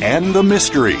Mystic and the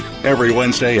Mystery every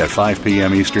Wednesday at 5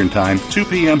 p.m. Eastern Time, 2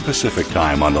 p.m. Pacific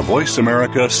Time on the Voice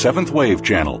America 7th Wave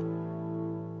channel.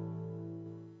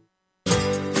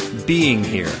 Being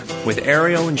Here with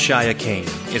Ariel and Shia Kane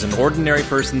is an ordinary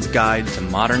person's guide to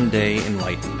modern-day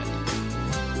enlightenment.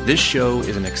 This show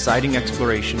is an exciting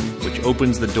exploration which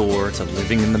opens the door to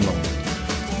living in the moment.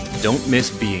 Don't miss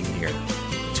Being Here.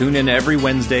 Tune in every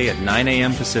Wednesday at 9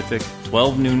 a.m. Pacific,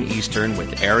 12 noon Eastern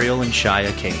with Ariel and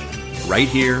Shia Kane, right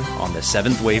here on the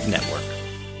 7th Wave Network.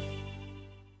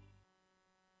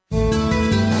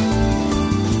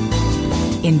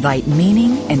 Invite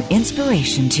meaning and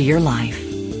inspiration to your life.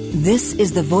 This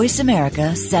is the Voice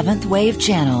America 7th Wave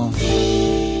channel.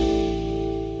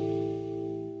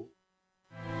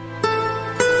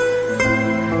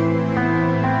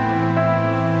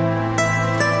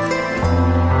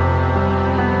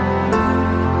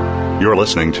 You're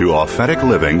listening to Authentic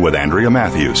Living with Andrea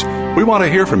Matthews. We want to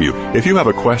hear from you. If you have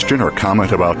a question or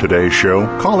comment about today's show,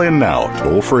 call in now,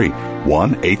 toll free,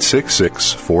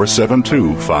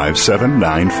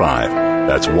 1-866-472-5795.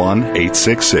 That's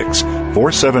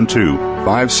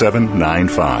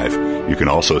 1-866-472-5795. You can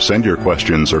also send your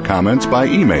questions or comments by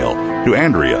email to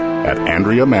Andrea at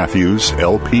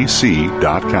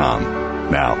AndreaMatthewsLPC.com.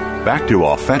 Now, back to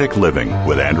Authentic Living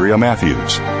with Andrea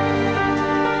Matthews.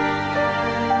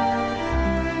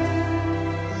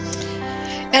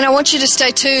 And I want you to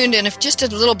stay tuned, and if just a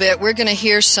little bit, we're going to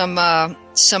hear some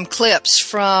clips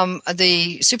from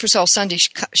the Super Soul Sunday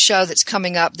show that's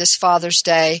coming up this Father's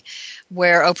Day,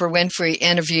 where Oprah Winfrey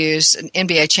interviews an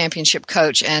NBA championship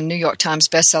coach and New York Times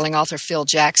bestselling author Phil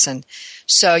Jackson.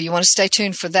 So you want to stay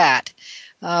tuned for that.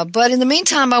 But in the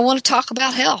meantime, I want to talk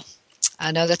about hell.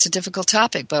 I know that's a difficult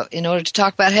topic, but in order to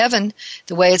talk about heaven,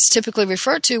 the way it's typically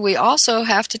referred to, we also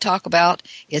have to talk about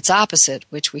its opposite,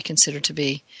 which we consider to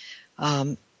be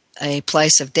a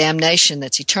place of damnation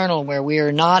that's eternal, where we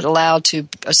are not allowed to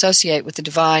associate with the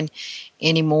divine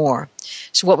anymore.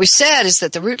 So what we said is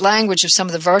that the root language of some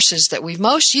of the verses that we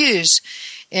most use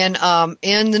in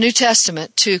the New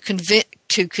Testament to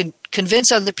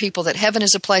convince other people that heaven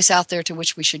is a place out there to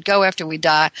which we should go after we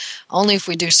die, only if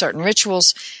we do certain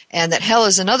rituals, and that hell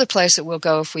is another place that we'll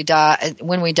go if we die,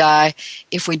 when we die,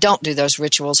 if we don't do those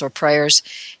rituals or prayers.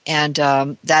 And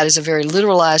that is a very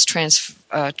literalized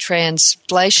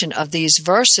translation of these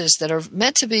verses that are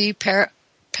meant to be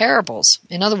parables.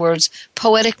 In other words,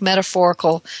 poetic,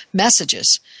 metaphorical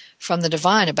messages from the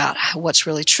divine about what's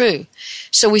really true.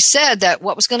 So we said that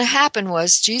what was going to happen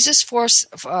was Jesus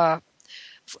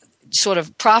sort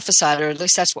of prophesied, or at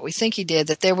least that's what we think he did,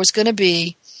 that there was going to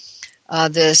be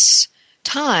this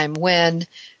time when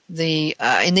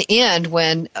in the end,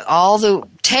 when all the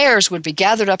tares would be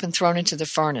gathered up and thrown into the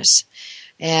furnace.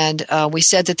 And we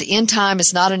said that the end time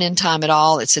is not an end time at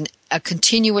all. It's a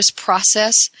continuous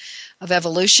process of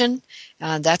evolution.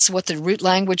 That's what the root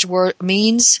language word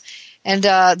means. And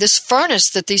this furnace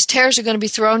that these tares are going to be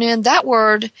thrown in, that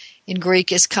word in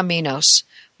Greek is kaminos,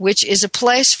 which is a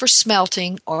place for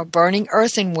smelting or burning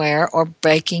earthenware or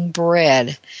baking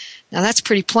bread. Now that's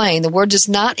pretty plain. The word does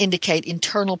not indicate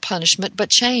internal punishment,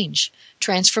 but change,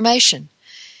 transformation.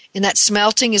 In that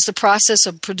smelting is the process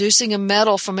of producing a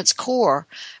metal from its core.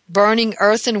 Burning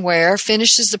earthenware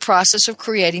finishes the process of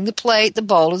creating the plate, the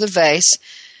bowl, or the vase.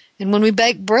 And when we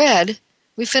bake bread,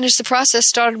 we finish the process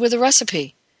started with a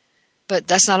recipe. But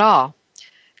that's not all.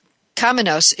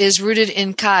 Kaminos is rooted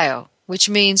in kaio, which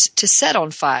means to set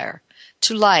on fire,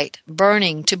 to light,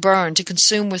 burning, to burn, to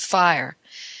consume with fire.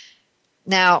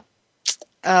 Now,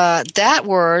 that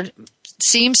word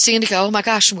seems to indicate, oh my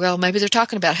gosh, well, maybe they're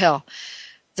talking about hell.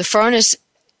 The furnace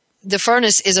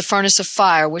is a furnace of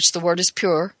fire, which the word is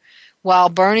pure, while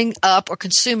burning up or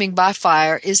consuming by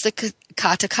fire is the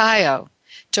katakaio,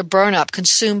 to burn up,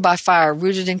 consumed by fire,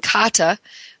 rooted in kata,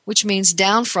 which means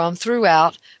down from,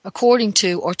 throughout, according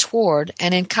to, or toward,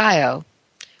 and in kaio,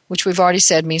 which we've already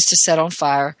said means to set on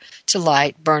fire, to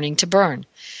light, burning, to burn.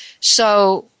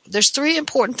 So there's three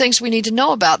important things we need to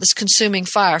know about this consuming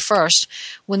fire. First,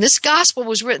 when this gospel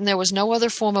was written, there was no other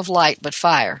form of light but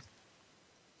fire.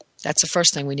 That's the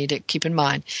first thing we need to keep in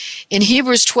mind. In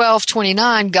Hebrews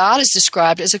 12:29, God is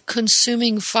described as a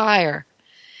consuming fire.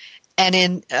 And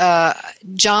in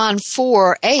John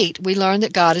 4:8, we learn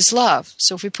that God is love.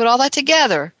 So if we put all that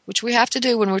together, which we have to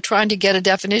do when we're trying to get a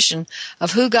definition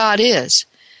of who God is,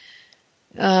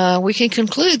 we can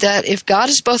conclude that if God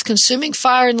is both consuming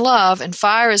fire and love, and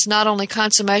fire is not only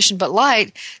consummation but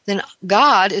light, then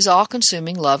God is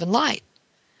all-consuming love and light.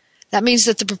 That means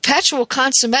that the perpetual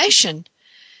consummation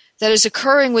that is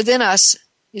occurring within us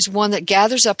is one that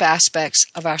gathers up aspects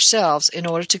of ourselves in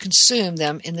order to consume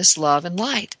them in this love and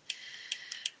light.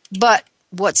 But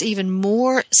what's even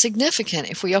more significant,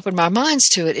 if we open our minds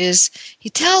to it, is he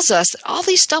tells us that all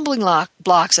these stumbling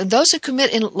blocks and those who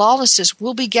commit lawlessness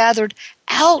will be gathered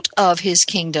out of his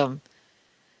kingdom.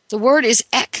 The word is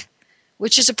ek,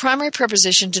 which is a primary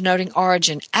preposition denoting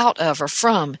origin, out of or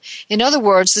from. In other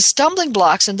words, the stumbling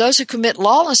blocks and those who commit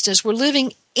lawlessness were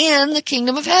living in the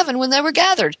kingdom of heaven when they were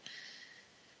gathered.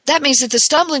 That means that the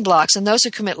stumbling blocks and those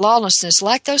who commit lawlessness,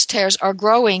 like those tares, are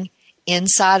growing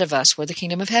inside of us where the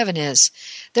kingdom of heaven is.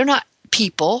 They're not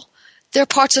people. They're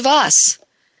parts of us.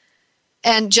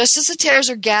 And just as the tares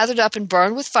are gathered up and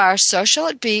burned with fire, so shall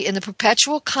it be in the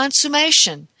perpetual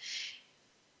consummation.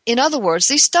 In other words,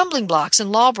 these stumbling blocks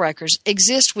and lawbreakers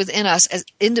exist within us as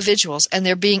individuals, and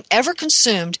they're being ever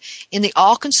consumed in the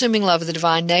all-consuming love of the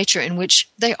divine nature in which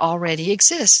they already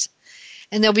exist.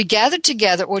 And they'll be gathered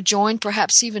together or joined,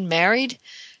 perhaps even married,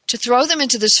 to throw them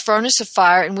into this furnace of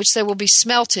fire in which they will be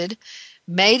smelted,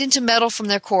 made into metal from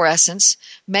their core essence,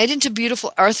 made into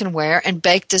beautiful earthenware, and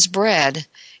baked as bread.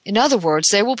 In other words,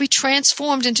 they will be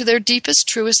transformed into their deepest,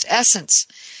 truest essence.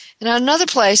 And in another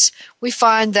place, we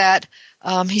find that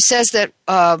he says that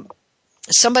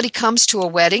somebody comes to a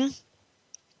wedding,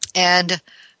 and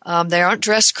they aren't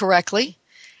dressed correctly,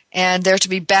 and they're to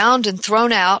be bound and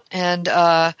thrown out, and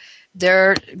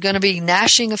they're going to be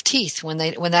gnashing of teeth when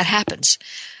that happens.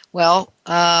 Well,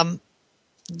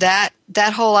 that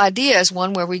whole idea is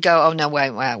one where we go, oh, no,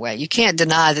 wait. You can't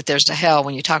deny that there's a hell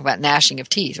when you talk about gnashing of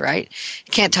teeth, right?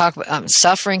 You can't talk about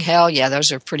suffering, hell. Yeah,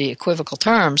 those are pretty equivocal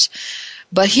terms.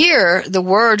 But here, the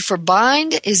word for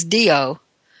bind is dio,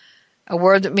 a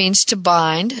word that means to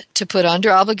bind, to put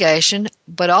under obligation,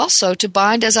 but also to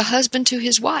bind as a husband to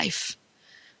his wife.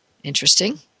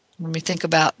 Interesting. When we think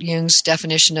about Jung's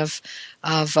definition of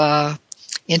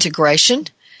integration.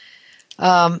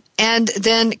 And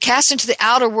then cast into the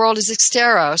outer world is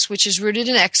exteros, which is rooted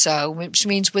in exo, which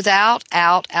means without,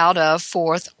 out of,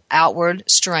 forth, outward,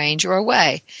 strange, or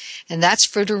away. And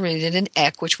that's rooted in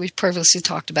ek, which we've previously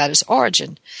talked about as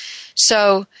origin.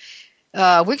 So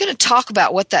we're going to talk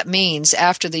about what that means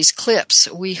after these clips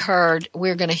we're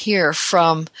going to hear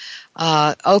from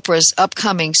Oprah's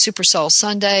upcoming Super Soul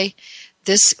Sunday,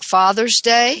 this Father's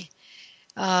Day,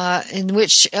 in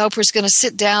which Oprah's going to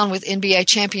sit down with NBA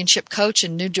championship coach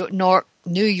and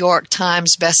New York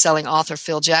Times bestselling author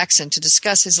Phil Jackson to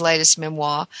discuss his latest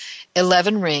memoir,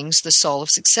 11 Rings, The Soul of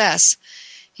Success.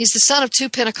 He's the son of two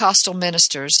Pentecostal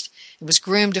ministers and was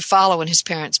groomed to follow in his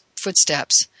parents'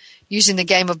 footsteps. Using the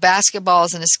game of basketball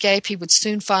as an escape, he would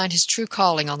soon find his true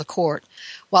calling on the court.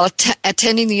 While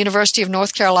attending the University of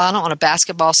North Carolina on a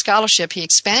basketball scholarship, he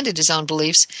expanded his own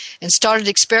beliefs and started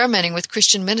experimenting with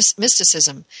Christian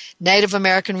mysticism, Native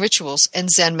American rituals, and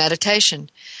Zen meditation.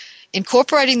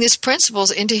 Incorporating these principles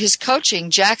into his coaching,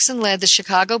 Jackson led the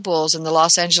Chicago Bulls and the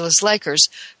Los Angeles Lakers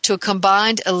to a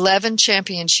combined 11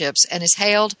 championships and is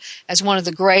hailed as one of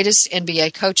the greatest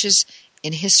NBA coaches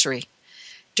in history.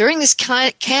 During this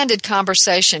candid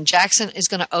conversation, Jackson is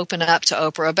going to open up to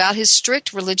Oprah about his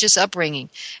strict religious upbringing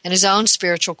and his own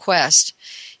spiritual quest.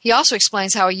 He also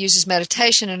explains how he uses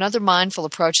meditation and other mindful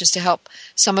approaches to help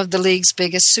some of the league's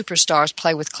biggest superstars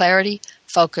play with clarity,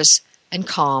 focus, and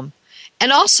calm.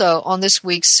 And also, on this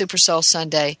week's Super Soul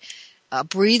Sunday,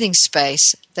 breathing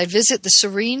space, they visit the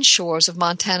serene shores of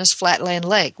Montana's Flatland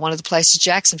Lake, one of the places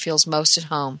Jackson feels most at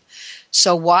home.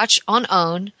 So watch on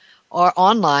OWN or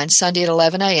online Sunday at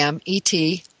 11 a.m. ET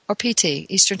or PT,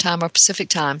 Eastern Time or Pacific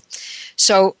Time.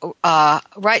 So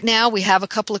right now we have a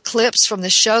couple of clips from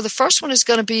this show. The first one is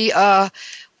going to be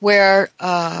where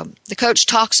the coach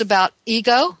talks about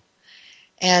ego,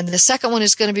 and the second one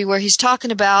is going to be where he's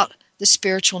talking about the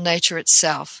spiritual nature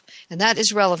itself. And that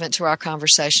is relevant to our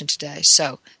conversation today.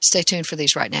 So stay tuned for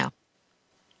these right now.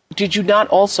 Did you not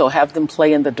also have them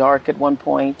play in the dark at one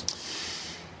point?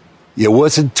 It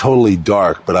wasn't totally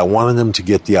dark, but I wanted them to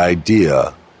get the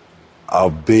idea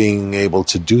of being able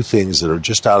to do things that are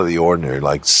just out of the ordinary,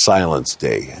 like Silence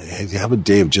Day. You have a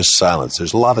day of just silence.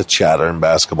 There's a lot of chatter in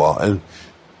basketball, and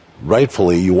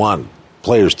rightfully you want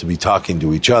players to be talking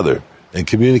to each other and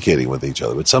communicating with each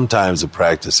other. But sometimes in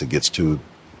practice it gets too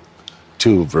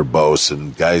verbose,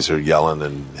 and guys are yelling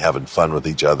and having fun with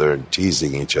each other and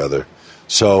teasing each other.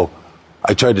 So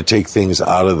I tried to take things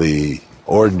out of the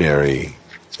ordinary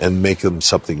and make them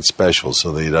something special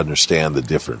so they'd understand the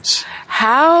difference.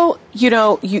 How,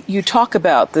 you talk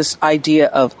about this idea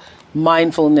of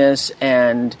mindfulness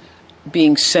and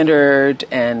being centered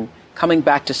and coming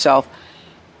back to self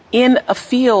in a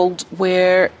field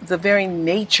where the very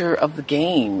nature of the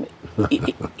game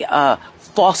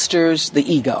fosters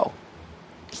the ego.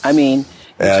 I mean,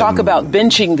 you talk about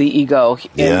benching the ego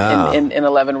in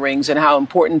 11 Rings and how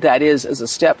important that is as a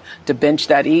step to bench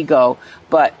that ego.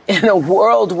 But in a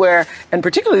world where, and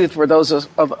particularly for those of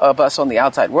us on the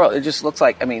outside world, it just looks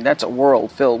like, that's a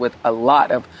world filled with a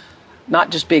lot of not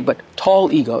just big, but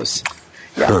tall egos.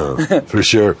 Yeah. For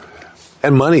sure.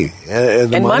 And money.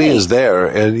 And the money is there.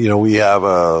 And, we have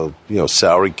a,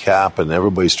 salary cap, and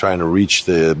everybody's trying to reach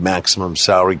the maximum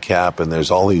salary cap. And there's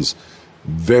all these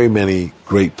very many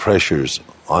great pressures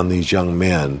on these young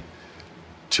men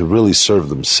to really serve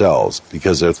themselves,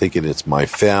 because they're thinking, it's my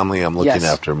family, I'm looking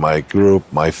after my group,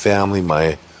 my family,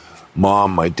 my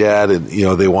mom, my dad, and,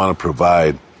 they want to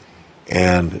provide.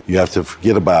 And you have to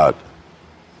forget about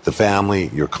the family,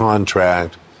 your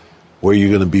contract, where you're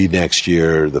going to be next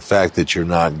year, the fact that you're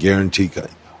not guaranteed.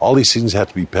 All these things have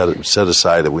to be set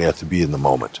aside, and we have to be in the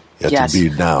moment. You have to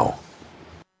be now.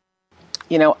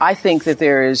 I think that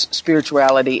there is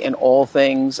spirituality in all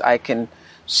things. I can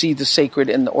see the sacred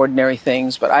in the ordinary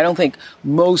things, but I don't think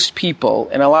most people,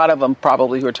 and a lot of them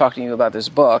probably who are talking to you about this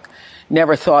book,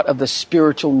 never thought of the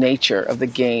spiritual nature of the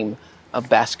game of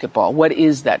basketball. What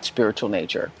is that spiritual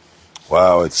nature?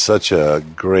 Wow, it's such a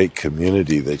great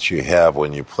community that you have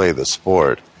when you play the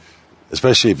sport,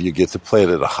 especially if you get to play it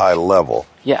at a high level.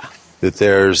 Yeah. That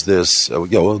there's this,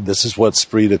 this is what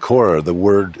esprit de corps, the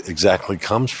word exactly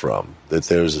comes from, that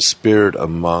there's a spirit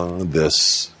among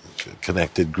this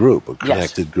connected group, a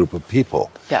connected group of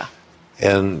people. Yeah.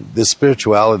 And this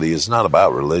spirituality is not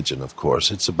about religion, of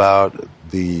course. It's about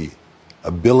the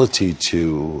ability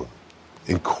to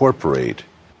incorporate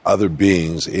other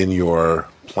beings in your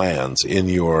plans, in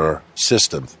your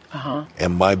system. Uh-huh.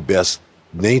 And my best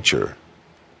nature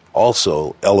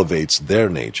also elevates their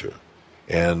nature.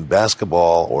 And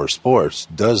basketball or sports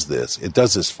does this. It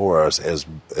does this for us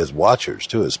as watchers,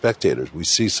 too, as spectators. We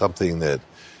see something that,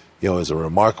 is a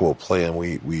remarkable play, and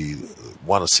we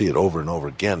want to see it over and over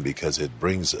again because it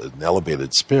brings an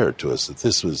elevated spirit to us, that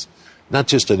this was not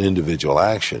just an individual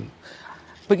action.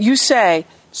 But you say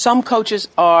some coaches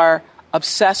are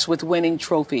obsessed with winning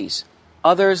trophies.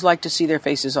 Others like to see their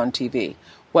faces on TV.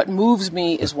 What moves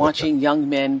me is watching young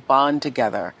men bond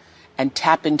together and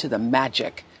tap into the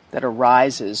magic that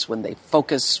arises when they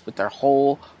focus with their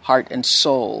whole heart and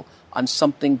soul on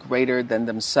something greater than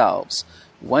themselves.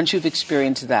 Once you've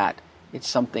experienced that, it's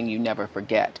something you never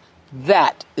forget.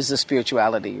 That is the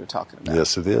spirituality you're talking about.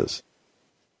 Yes, it is.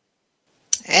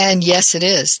 And yes, it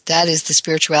is. That is the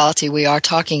spirituality we are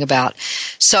talking about.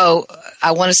 So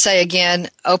I want to say again,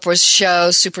 Oprah's show,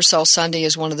 Super Soul Sunday,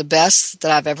 is one of the best that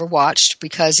I've ever watched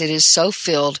because it is so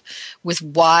filled with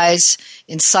wise,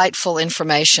 insightful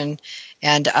information.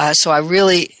 And so I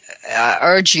really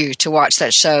urge you to watch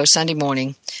that show Sunday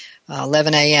morning,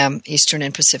 11 a.m. Eastern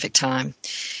and Pacific time.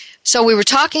 So we were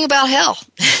talking about hell.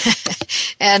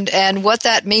 and what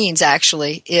that means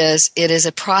actually is it is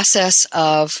a process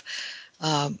of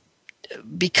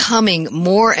becoming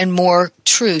more and more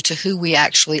true to who we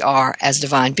actually are as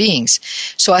divine beings.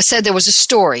 So I said there was a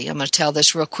story. I'm going to tell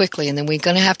this real quickly, and then we're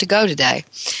going to have to go today.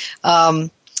 The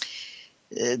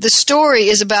story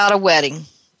is about a wedding.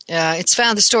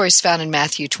 The story is found in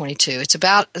Matthew 22. It's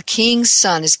about a king's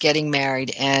son is getting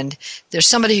married, and there's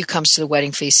somebody who comes to the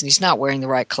wedding feast, and he's not wearing the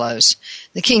right clothes.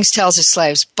 The king tells his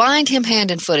slaves, bind him hand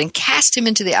and foot and cast him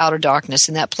into the outer darkness.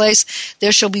 In that place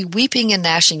there shall be weeping and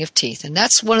gnashing of teeth. And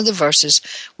that's one of the verses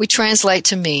we translate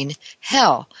to mean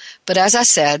hell. But as I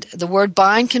said, the word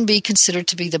bind can be considered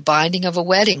to be the binding of a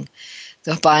wedding,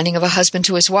 the binding of a husband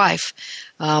to his wife.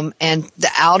 And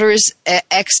the outer is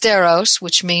exteros,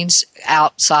 which means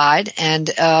outside, and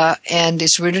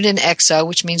it's rooted in exo,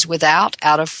 which means without,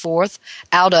 out of, forth,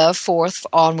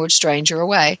 onward, stranger,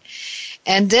 away.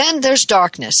 And then there's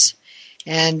darkness,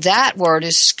 and that word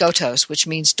is skotos, which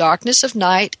means darkness of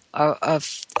night,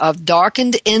 of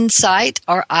darkened insight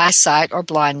or eyesight or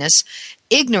blindness,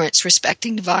 ignorance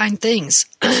respecting divine things.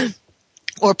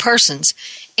 or persons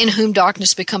in whom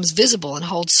darkness becomes visible and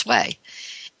holds sway.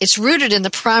 It's rooted in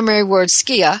the primary word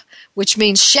skia, which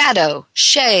means shadow,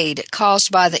 shade,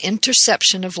 caused by the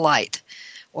interception of light,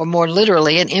 or more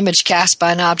literally, an image cast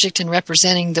by an object and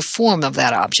representing the form of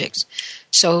that object.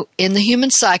 So in the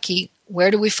human psyche, where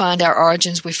do we find our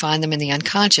origins? We find them in the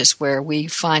unconscious, where we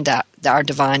find out our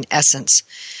divine essence.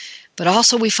 But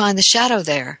also we find the shadow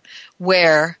there,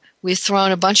 where we've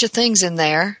thrown a bunch of things in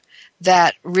there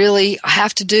that really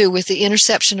have to do with the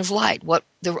interception of light.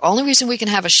 The only reason we can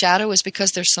have a shadow is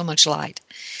because there's so much light.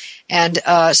 And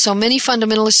so many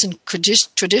fundamentalists and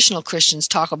traditional Christians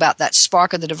talk about that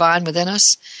spark of the divine within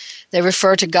us. They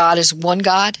refer to God as one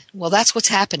God. Well, that's what's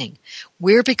happening.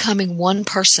 We're becoming one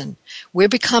person. We're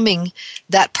becoming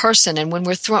that person. And when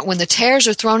the tares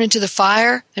are thrown into the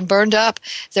fire and burned up,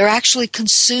 they're actually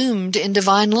consumed in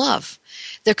divine love.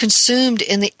 They're consumed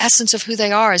in the essence of who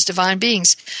they are as divine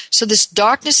beings. So this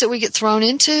darkness that we get thrown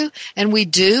into, and we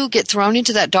do get thrown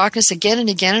into that darkness again and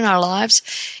again in our lives,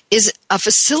 is a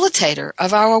facilitator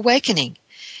of our awakening.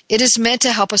 It is meant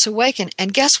to help us awaken.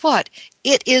 And guess what?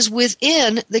 It is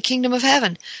within the kingdom of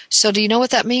heaven. So do you know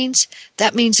what that means?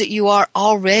 That means that you are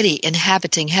already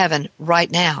inhabiting heaven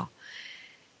right now.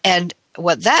 And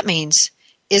what that means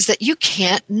is that you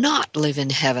can't not live in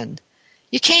heaven.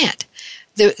 You can't.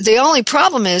 The only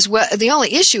problem is, the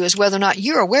only issue is whether or not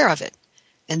you're aware of it.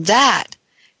 And that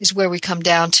is where we come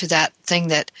down to that thing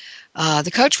that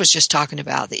the coach was just talking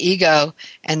about, the ego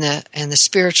and the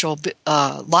spiritual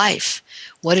life.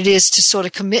 What it is to sort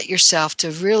of commit yourself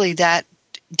to really that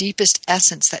deepest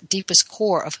essence, that deepest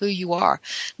core of who you are.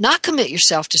 Not commit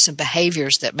yourself to some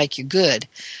behaviors that make you good,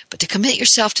 but to commit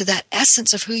yourself to that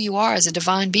essence of who you are as a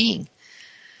divine being.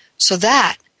 So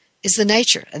that is the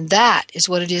nature, and that is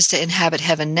what it is to inhabit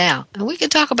heaven now. And we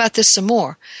can talk about this some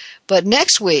more. But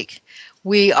next week,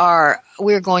 we're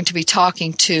going to be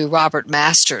talking to Robert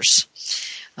Masters,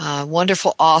 a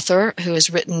wonderful author who has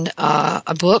written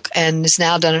a book and has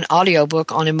now done an audio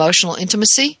book on emotional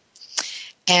intimacy.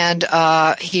 And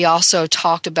he also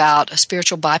talked about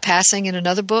spiritual bypassing in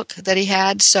another book that he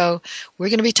had. So we're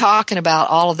going to be talking about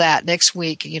all of that next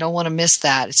week. You don't want to miss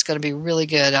that. It's going to be really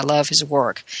good. I love his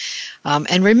work.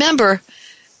 And remember,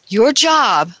 your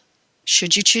job,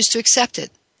 should you choose to accept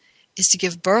it, is to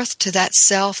give birth to that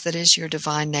self that is your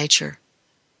divine nature.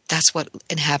 That's what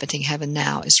inhabiting heaven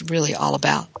now is really all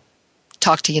about.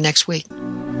 Talk to you next week.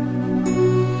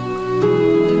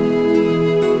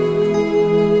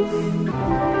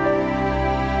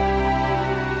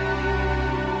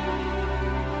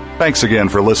 Thanks again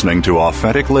for listening to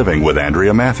Authentic Living with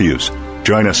Andrea Matthews.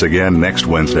 Join us again next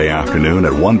Wednesday afternoon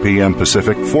at 1 p.m.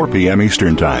 Pacific, 4 p.m.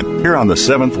 Eastern Time, here on the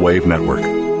Seventh Wave Network.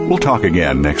 We'll talk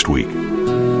again next week.